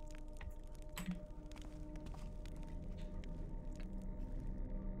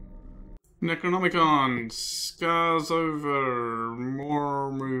 Necronomicon, scars over,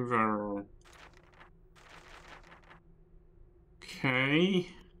 more mover. Okay.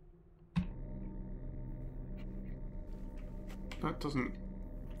 That doesn't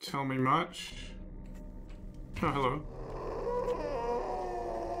tell me much. Oh, hello.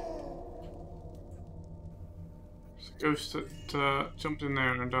 It's a ghost that jumped in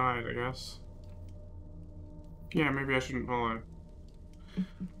there and died, I guess. Yeah, maybe I shouldn't follow.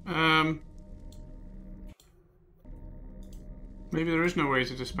 Maybe there is no way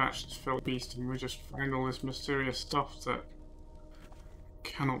to dispatch this fell beast and we just find all this mysterious stuff that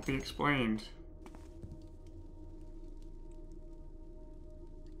cannot be explained.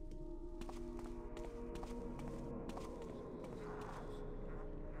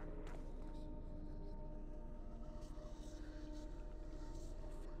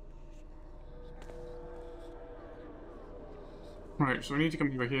 Right, so we need to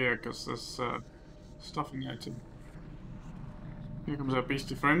come over here because there's stuff in there too. Here comes our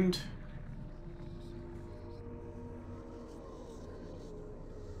beastie friend.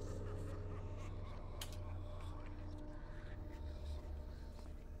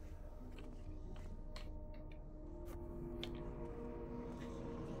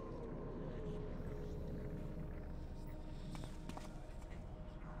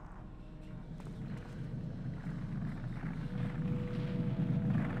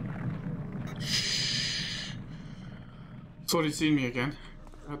 Thought he'd seen me again.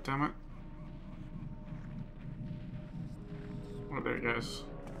 God damn it. Oh, there he goes.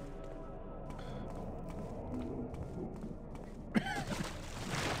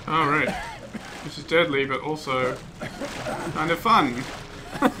 Alright. This is deadly, but also kind of fun.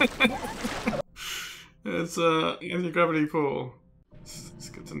 It's anti-gravity pull. It's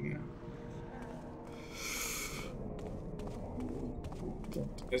good to know.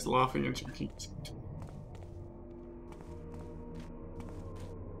 It's laughing and joking.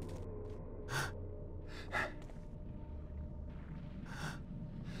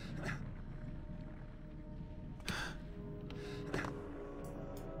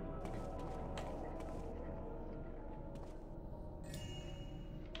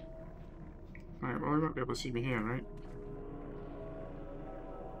 Right, well, he won't be able to see me here, right?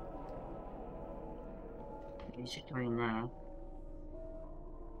 He's just going in there.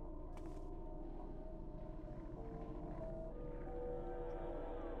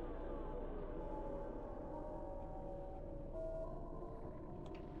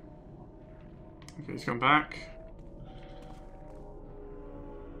 Okay, he's come back.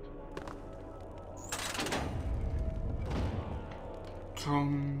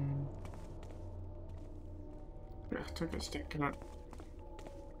 Yeah, took a stick, can I?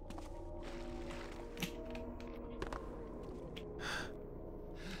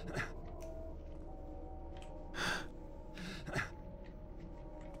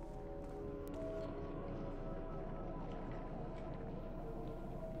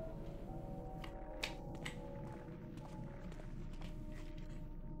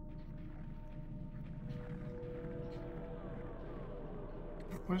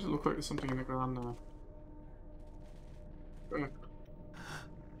 Why does it look like there's something in the ground now?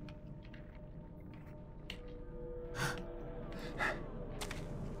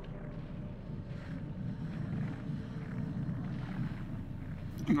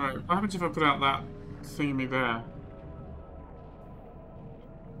 Right, what happens if I put out that thingy there?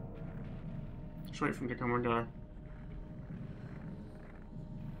 Just wait for him to come and go.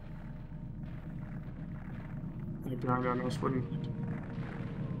 Behind there, no wouldn't.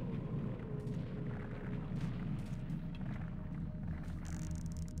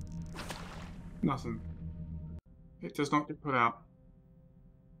 Nothing. It does not get put out.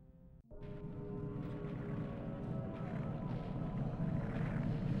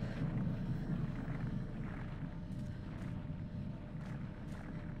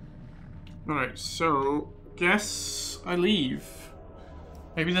 Alright, so guess I leave.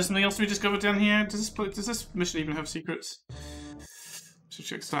 Maybe there's something else we discovered down here. Does this mission even have secrets? So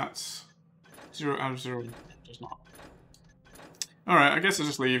check stats. 0 out of 0. Does not. Alright, I guess I'll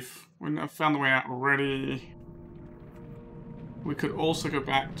just leave. I've found the way out already. We could also go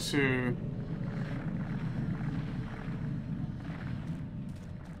back to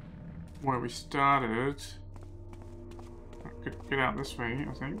where we started. I could get out this way,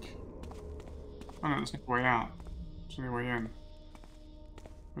 I think. Oh no, there's no way out. There's no way in.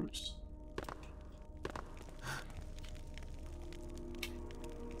 Oops.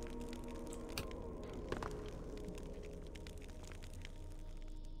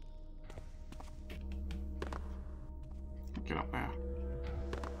 Get up there.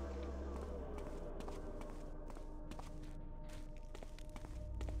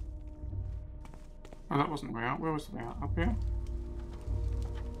 Oh, that wasn't the way out. Where was the way out? Up here?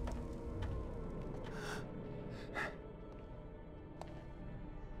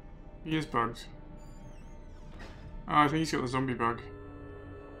 He is bugged. Oh, I think he's got the zombie bug.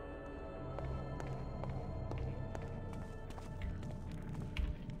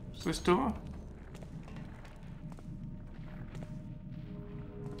 Is this door?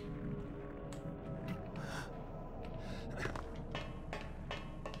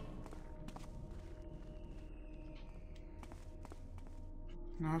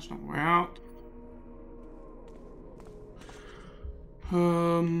 No, it's not the way out.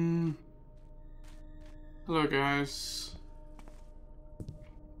 Hello guys.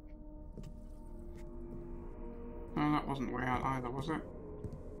 No, that wasn't the way out either, was it?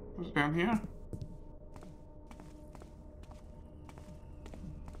 Was it down here?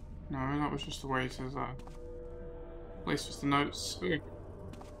 No, that was just the way to the place with the notes. Okay.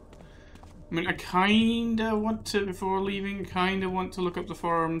 I mean, I kinda want to, before leaving, kinda want to look up the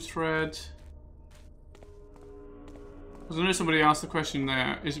forums thread. Because I know somebody asked the question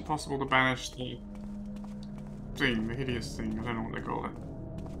there, is it possible to banish the thing, the hideous thing? I don't know what they call it.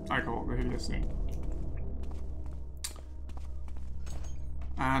 I call it the hideous thing.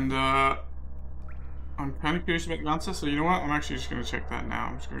 And, I'm kind of curious about the answer, so you know what? I'm actually just going to check that now.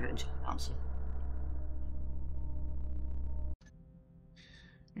 I'm just going to go and check the answer.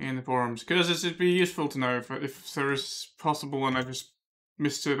 In the forums. Because it'd be useful to know if there is possible and I just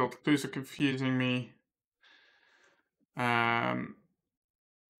missed it or the clues are confusing me.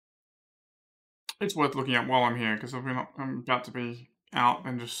 It's worth looking at while I'm here, because I'm about to be out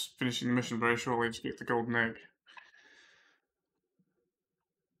and just finishing the mission very shortly to get the golden egg.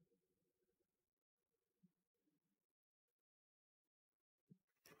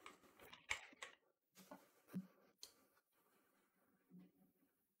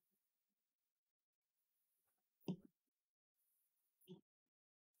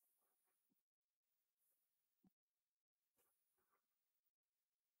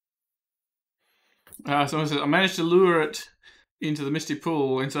 Someone says, I managed to lure it into the misty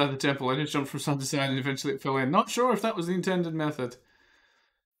pool inside the temple. I just jumped from side to side and eventually it fell in. Not sure if that was the intended method.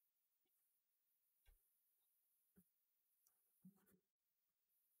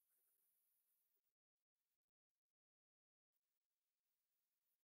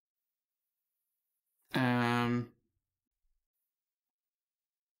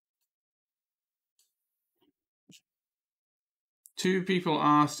 Two people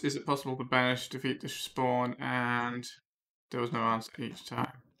asked, is it possible to banish, defeat the spawn, and there was no answer each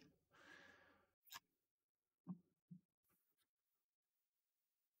time.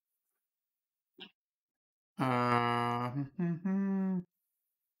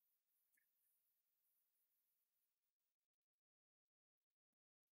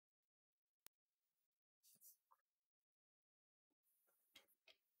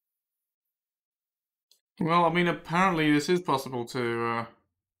 Well, I mean, apparently this is possible to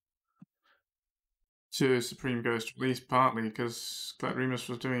to Supreme Ghost, at least partly, because Glad Remus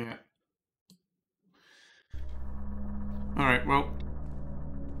was doing it. Alright, well.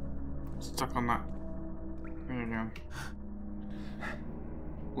 Stuck on that. There you go.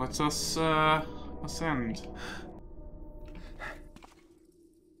 Let us, ascend.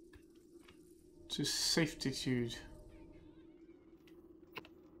 To safety-tude.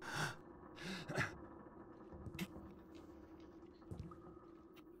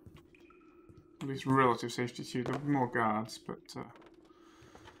 At least relative safety-tude. There'll be more guards, but,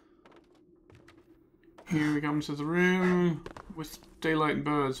 here we come to the room with daylight and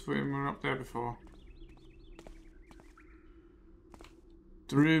birds. We were up there before.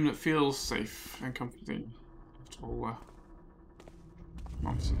 The room that feels safe and comforting after all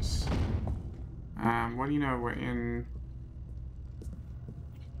nonsense. What do you know? We're in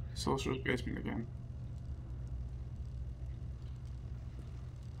Sorcerer's Basement again.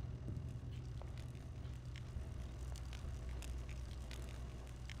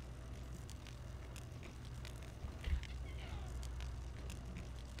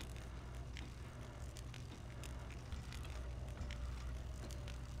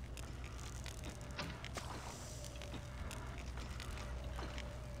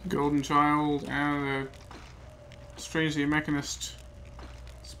 Golden Child and the strangely mechanist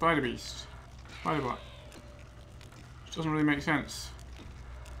Spider Beast. Spiderbot. Which doesn't really make sense.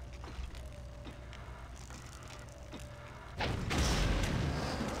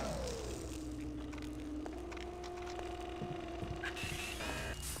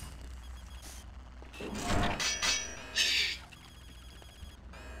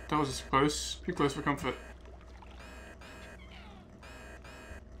 That was close. Too close for comfort.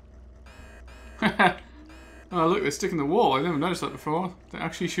 Oh look, they're sticking the wall. I never noticed that before. They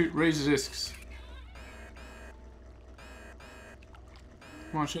actually shoot razor discs.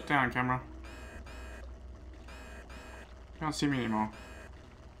 Come on, shut down, camera. Can't see me anymore.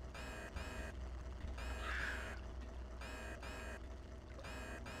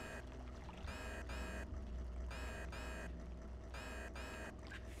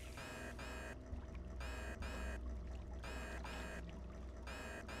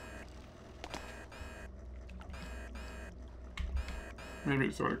 Maybe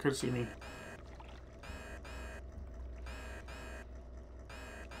it thought it could see me.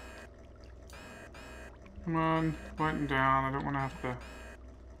 Come on, lighten down. I don't want to have to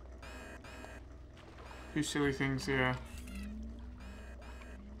do silly things here.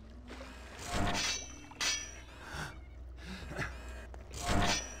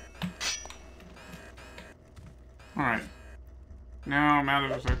 Alright. Now I'm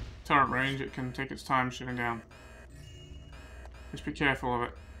out of the turret range, it can take its time shooting down. Just be careful of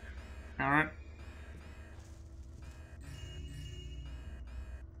it. Alright?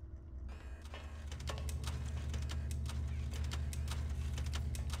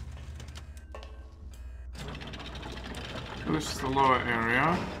 So this is the lower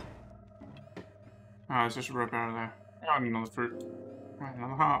area. Ah, there's just a rope out of there. Oh, another fruit. Right,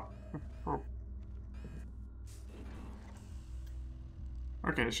 another heart. Oh.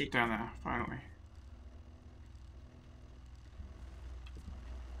 Okay, shoot down there, finally.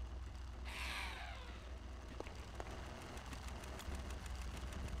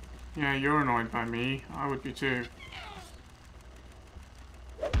 Yeah, you're annoyed by me. I would be too.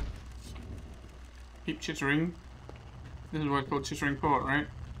 Keep chittering. This is what I call chittering port, right?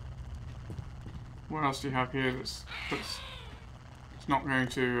 What else do you have here that's not going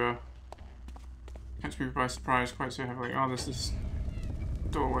to catch me by surprise quite so heavily? Oh, this is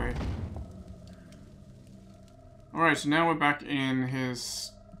doorway. Alright, so now we're back in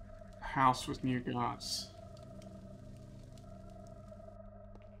his house with new guards.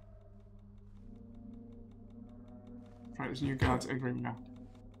 Right, there's new guards everywhere.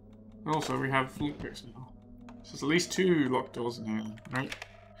 Also, we have lockpicks now. So there's at least 2 locked doors in here, right?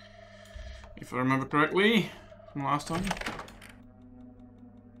 If I remember correctly from last time.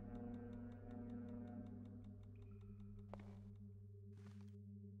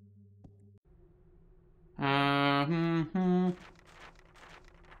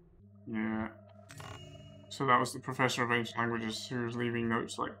 Yeah. So that was the professor of ancient languages who was leaving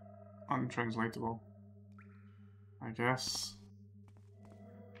notes like untranslatable. I guess.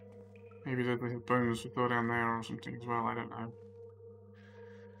 Maybe the bones were thrown down there or something as well, I don't know.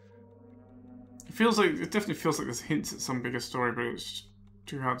 It definitely feels like there's hints at some bigger story, but it's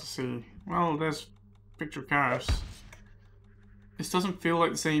too hard to see. Well, there's a picture of Karos. This doesn't feel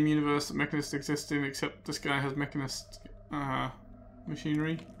like the same universe that Mechanist exists in, except this guy has Mechanist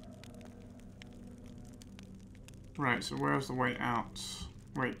machinery. Right, so where's the way out?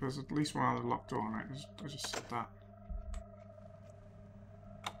 Wait, there's at least one other locked door, right? I just said that.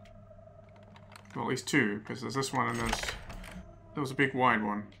 Well, at least two, because there's this one and there was a big wide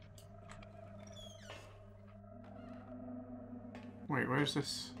one. Wait, where's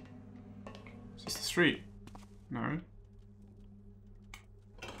this? Is this the street? No.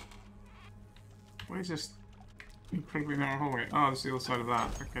 Where's this incredibly narrow hallway? Oh, this is the other side of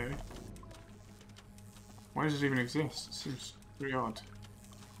that. Okay. Why does it even exist? It seems very odd.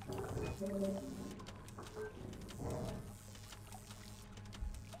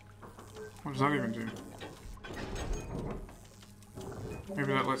 What does that even do?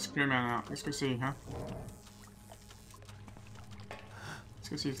 Maybe that lets Grey Man out. Let's go see, huh? Let's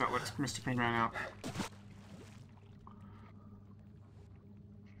go see if that lets Mr. Grey Man out.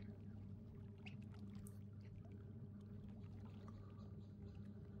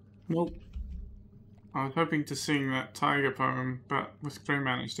 Nope. I was hoping to sing that tiger poem, but with Grey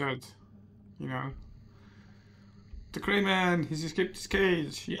Man instead. You know. The Grey Man! He's escaped his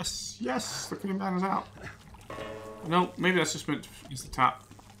cage! Yes! Yes! The Grey Man is out! No, maybe that's just meant to use the tap.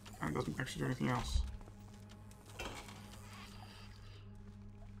 And doesn't actually do anything else.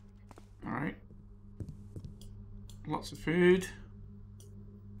 Alright. Lots of food.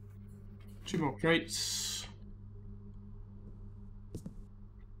 2 more crates.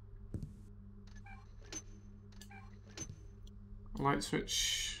 A light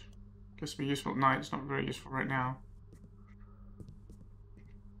switch. Guess will be useful at night, it's not very useful right now.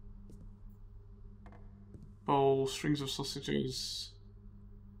 Bowl, strings of sausages,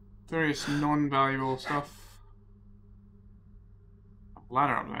 various non-valuable stuff. A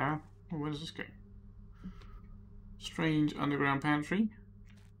ladder up there. Oh, where does this go? Strange underground pantry.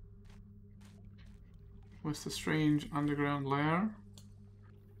 With the strange underground lair.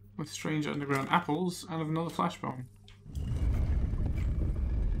 With strange underground apples and of another flashbone.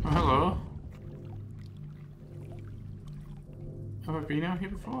 Oh, hello. Have I been out here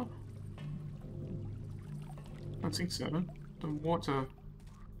before? I don't think so. The water...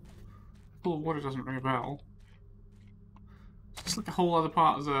 Pool of water doesn't ring a bell. It's like a whole other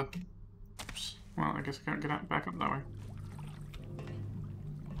part of the... Oops. Well, I guess I can't get out, back up that way.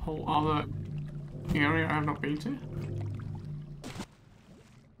 Whole other area I have not been to?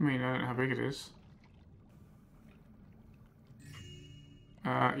 I mean, I don't know how big it is.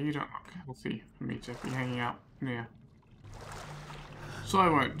 You don't look healthy for me to be hanging out near. So I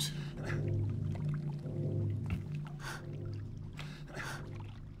won't.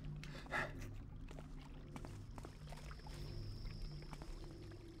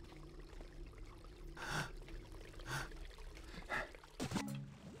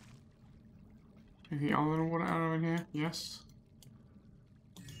 Anything other than water arrow in here? Yes.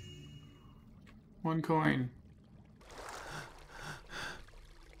 1 coin.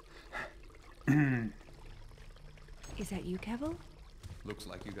 Is that you, Kevel? Looks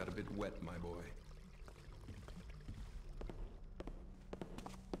like you got a bit wet, my boy.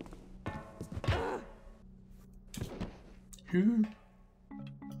 Who?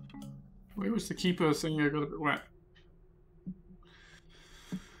 Where was the keeper saying I got a bit wet?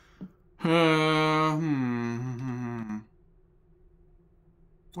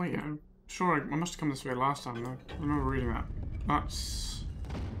 Wait, I'm sure I must have come this way last time though. I remember reading that. That's...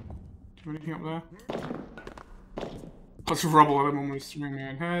 Do you have anything up there? Lots of rubble at him almost through my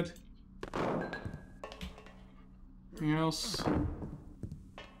own head. Anything else?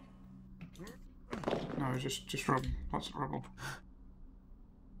 No, just rubble. Lots of rubble.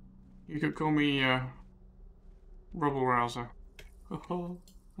 You could call me Rubble Rouser. Oh,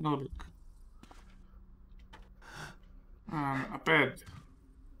 another book. A bed.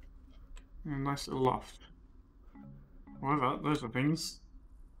 And a nice little loft. Whatever, those are things.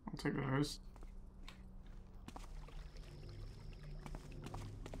 I'll take those.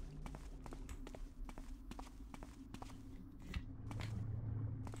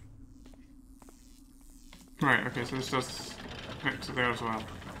 Right, okay, so this does connect to there as well.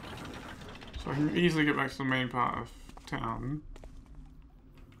 So I can easily get back to the main part of town.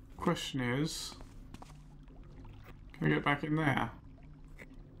 Question is, can I get back in there?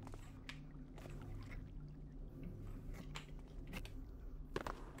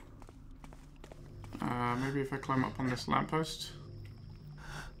 Maybe if I climb up on this lamppost.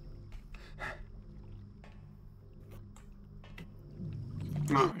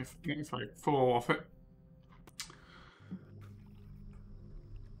 No, if I fall off it.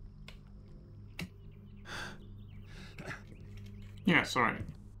 Yes, alright.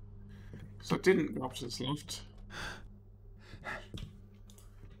 So I didn't go up to this loft.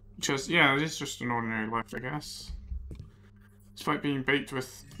 Just, yeah, it is just an ordinary lift, I guess. despite being baked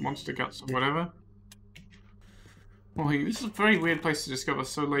with monster guts or whatever. Well, this is a very weird place to discover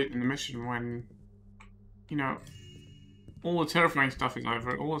so late in the mission when, you know, all the terrifying stuff is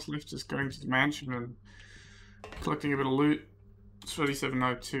over. All that's left is going to the mansion and collecting a bit of loot. It's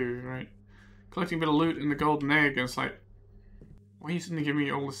 3702, right? Collecting a bit of loot in the golden egg, and it's like, why are you suddenly giving me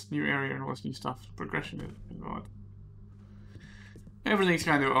all this new area and all this new stuff? Progression is odd. Everything's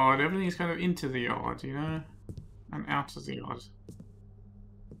kind of odd. Everything's kind of into the odd, you know? And out of the odd.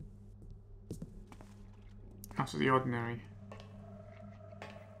 Out of the ordinary.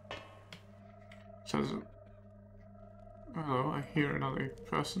 So there's a... Hello, I hear another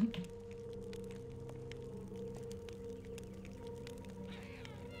person.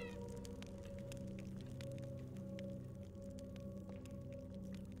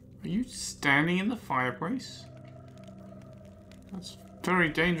 Are you standing in the fireplace? That's very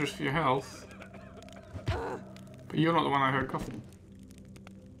dangerous for your health. But you're not the one I heard coughing.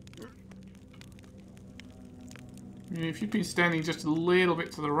 I mean, if you'd been standing just a little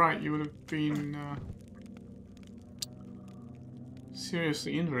bit to the right, you would have been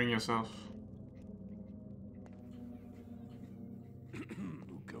seriously injuring yourself.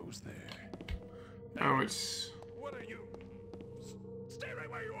 Who goes there? Oh, it's... What are you? Stay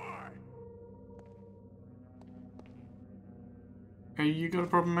right where you are! Hey, you got a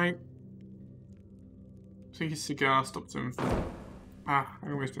problem, mate? I think his cigar stopped him from... Ah,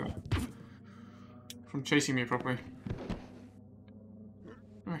 I always do that. From chasing me properly.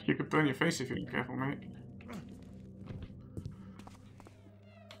 Oh, you could burn your face if you're not careful, mate.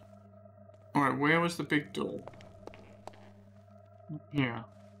 Alright, where was the big door? Here.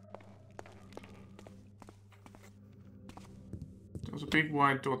 There was a big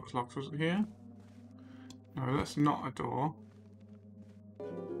wide door that was locked. Was it here? No, that's not a door.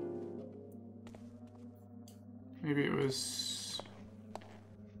 Maybe it was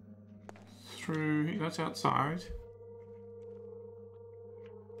through. That's outside.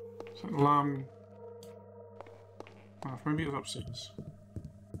 Is that alarm? Oh, maybe it was upstairs.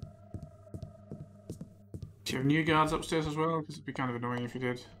 Do you have new guards upstairs as well? Because it'd be kind of annoying if you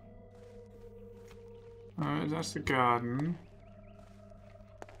did. That's the garden.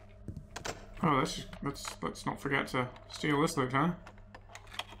 Oh, let's not forget to steal this loot, huh?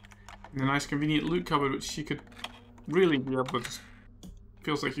 And a nice convenient loot cupboard, which you could really be able to just...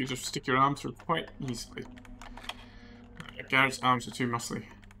 Feels like you just stick your arm through quite easily. Garrett's arms are too muscly.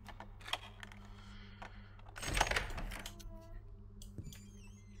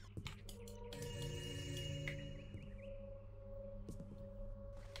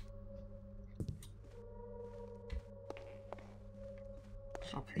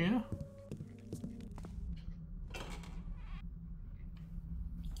 It's up here.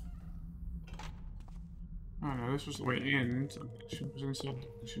 Oh no, this was the way in. So it was inside.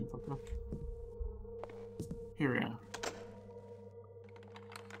 I shouldn't fuck up. Here we are.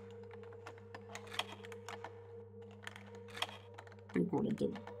 Big wooden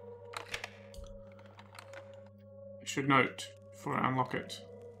door. I should note before I unlock it.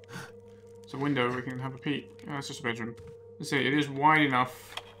 It's a window, we can have a peek. Oh, it's just a bedroom. Let's see, it is wide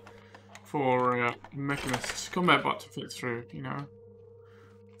enough for a mechanist combat bot to fit through, you know.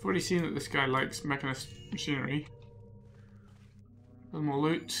 I've already seen that this guy likes mechanist machinery. A little more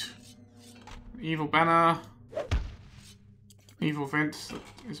loot. Evil banner. Evil vent that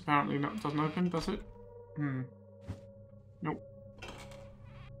is apparently doesn't open, does it? Nope.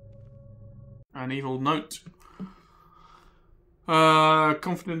 An evil note.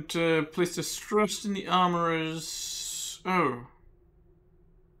 Confident place distrust in the armorers. Oh.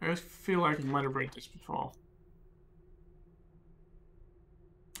 I feel like I might have read this before.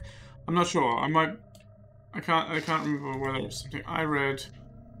 I'm not sure. I can't remember whether it was something I read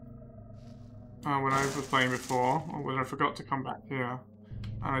when I was playing before, or whether I forgot to come back here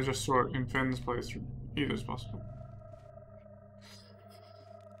and I just saw it in Fenn's playthrough. Either is possible.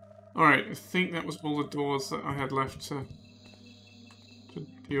 Alright, I think that was all the doors that I had left to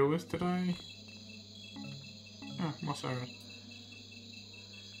deal with. Did I? Oh, moss area.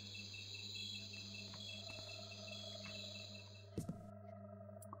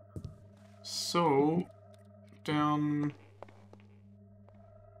 So, down...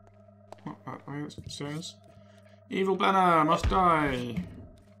 Not that way, that's upstairs. Evil banner, must die!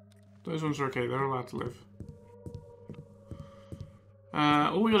 Those ones are okay, they're allowed to live.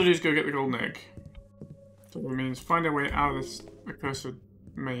 All we gotta do is go get the golden egg. So that means find our way out of this accursed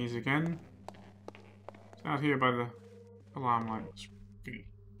maze again. It's out here by the alarm lights. Okay.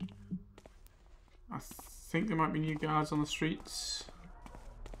 I think there might be new guards on the streets.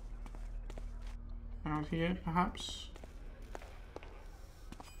 Out here, perhaps?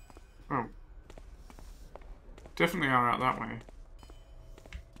 Oh. Definitely are out that way.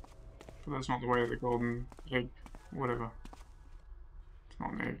 But that's not the way of the golden egg. Whatever. It's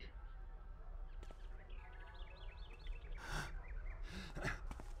not an egg.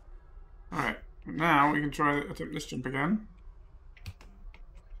 Alright, now we can try attempt this jump again.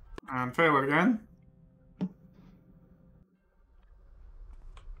 And fail it again.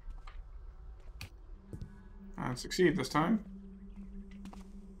 And succeed this time.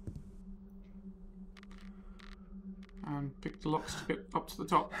 And pick the locks to get up to the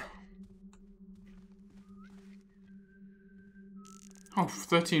top. Oh,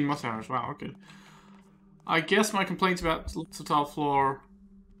 13 must hours, wow, okay. I guess my complaints about the tile floor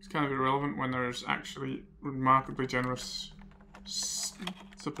is kind of irrelevant when there's actually remarkably generous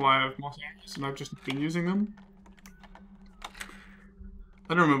supply of moss hours and I've just been using them.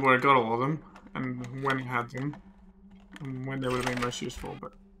 I don't remember where I got all of them and when I had them and when they would have been most useful,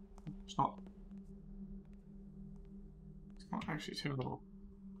 but it's not actually terrible.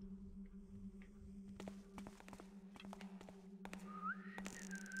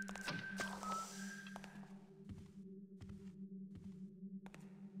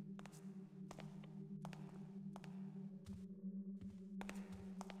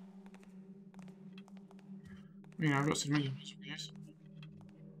 I mean, I've got some millions for use.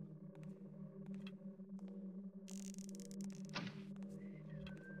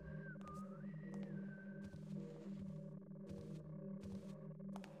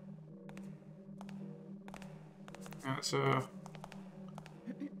 That's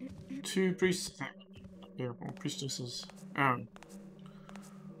 2 priests, I think. Yeah, or priestesses. Oh.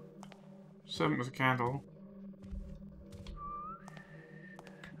 7 with a candle.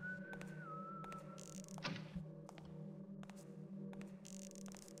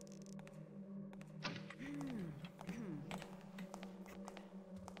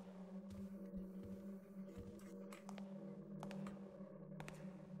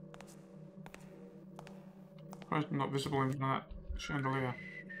 Why is it not visible in that chandelier?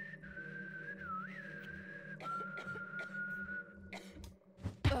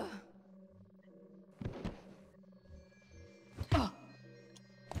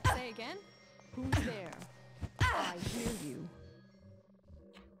 Say again? Who's there? I hear you.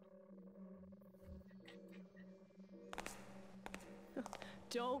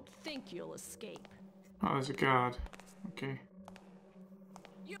 Don't think you'll escape. Oh, there's a guard. Okay.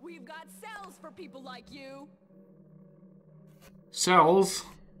 We've got cells for people like you. Cells?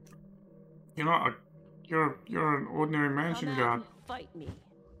 You're not a... You're an ordinary mansion guard. Fight me.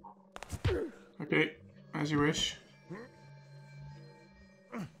 Okay, as you wish.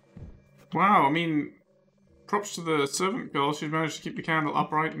 Wow, I mean, props to the servant girl. She's managed to keep the candle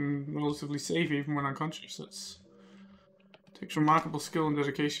upright and relatively safe even when unconscious. That's takes remarkable skill and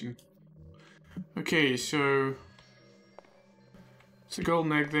dedication. Okay, so it's a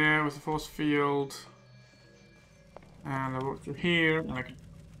golden egg there with a force field, and I walk through here, and I can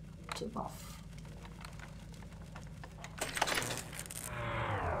tip off.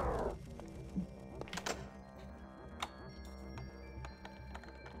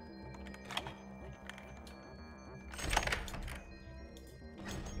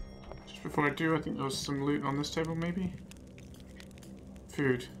 Before I do, I think there was some loot on this table, maybe?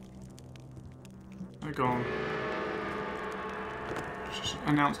 Food. They're gone. Just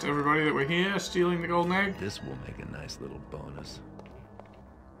announce to everybody that we're here, stealing the golden egg. This will make a nice little bonus.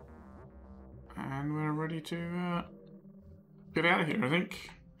 And we're ready to get out of here, I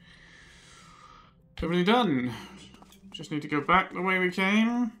think. Everything done. Just need to go back the way we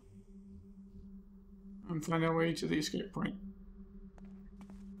came. And find our way to the escape point.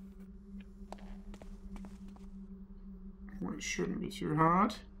 Which shouldn't be too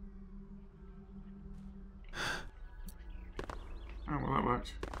hard. Oh, well, that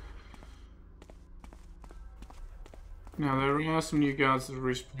worked. Now, there are some new guards that are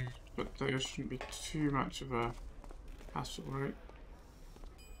respawned, but they shouldn't be too much of a hassle, right?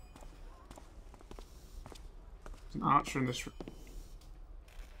 There's an archer in this room.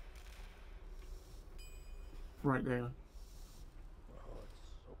 Right there.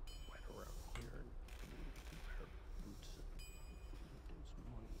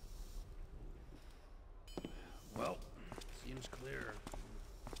 Well, seems clear.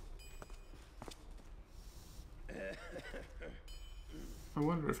 I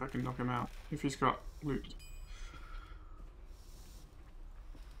wonder if I can knock him out, if he's got loot.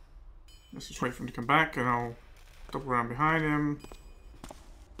 Let's just wait for him to come back and I'll double around behind him.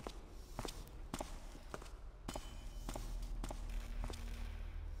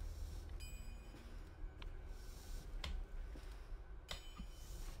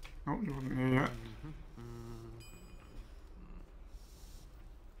 Oh, you wasn't here yet.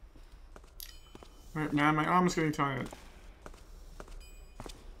 Right, man, my arm's getting tired.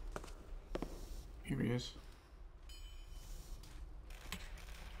 Here he is.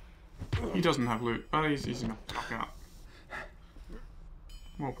 He doesn't have loot, but he's easy enough to knock out.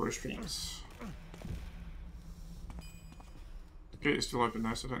 More British friends. The gate is still open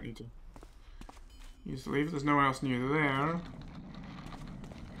though, so I don't need to use the lever. There's no one else near there.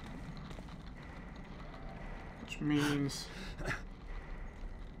 Which means I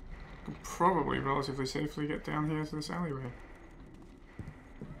can probably relatively safely get down here to this alleyway.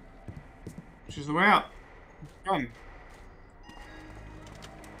 Which is the way out. Done.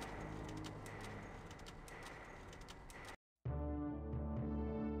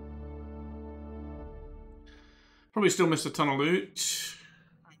 Probably still missed a ton of loot.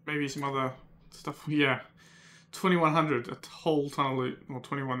 Maybe some other stuff. Yeah. 2100, a whole ton of loot. Or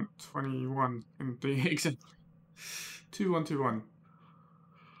 21 in the example. 2121.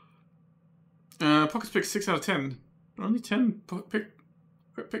 Pockets picked 6 out of 10. Only 10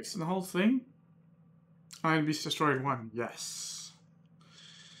 picks in the whole thing? Iron Beast destroyed 1. Yes.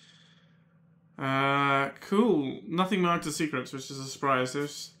 Cool. Nothing marked as secrets, which is a surprise.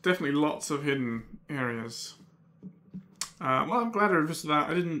 There's definitely lots of hidden areas. Well, I'm glad I revisited that.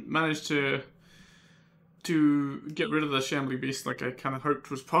 I didn't manage to get rid of the shambling beast like I kind of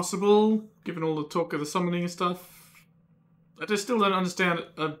hoped was possible, given all the talk of the summoning and stuff. I just still don't understand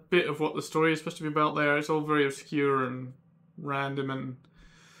a bit of what the story is supposed to be about there. It's all very obscure and random and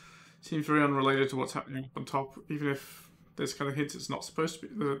seems very unrelated to what's happening up on top, even if there's kind of hints it's not supposed to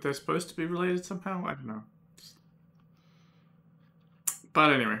be, they're supposed to be related somehow. I don't know.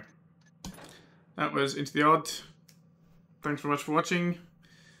 But anyway, that was Into the Odd. Thanks very much for watching,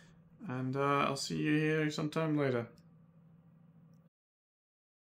 and I'll see you here sometime later.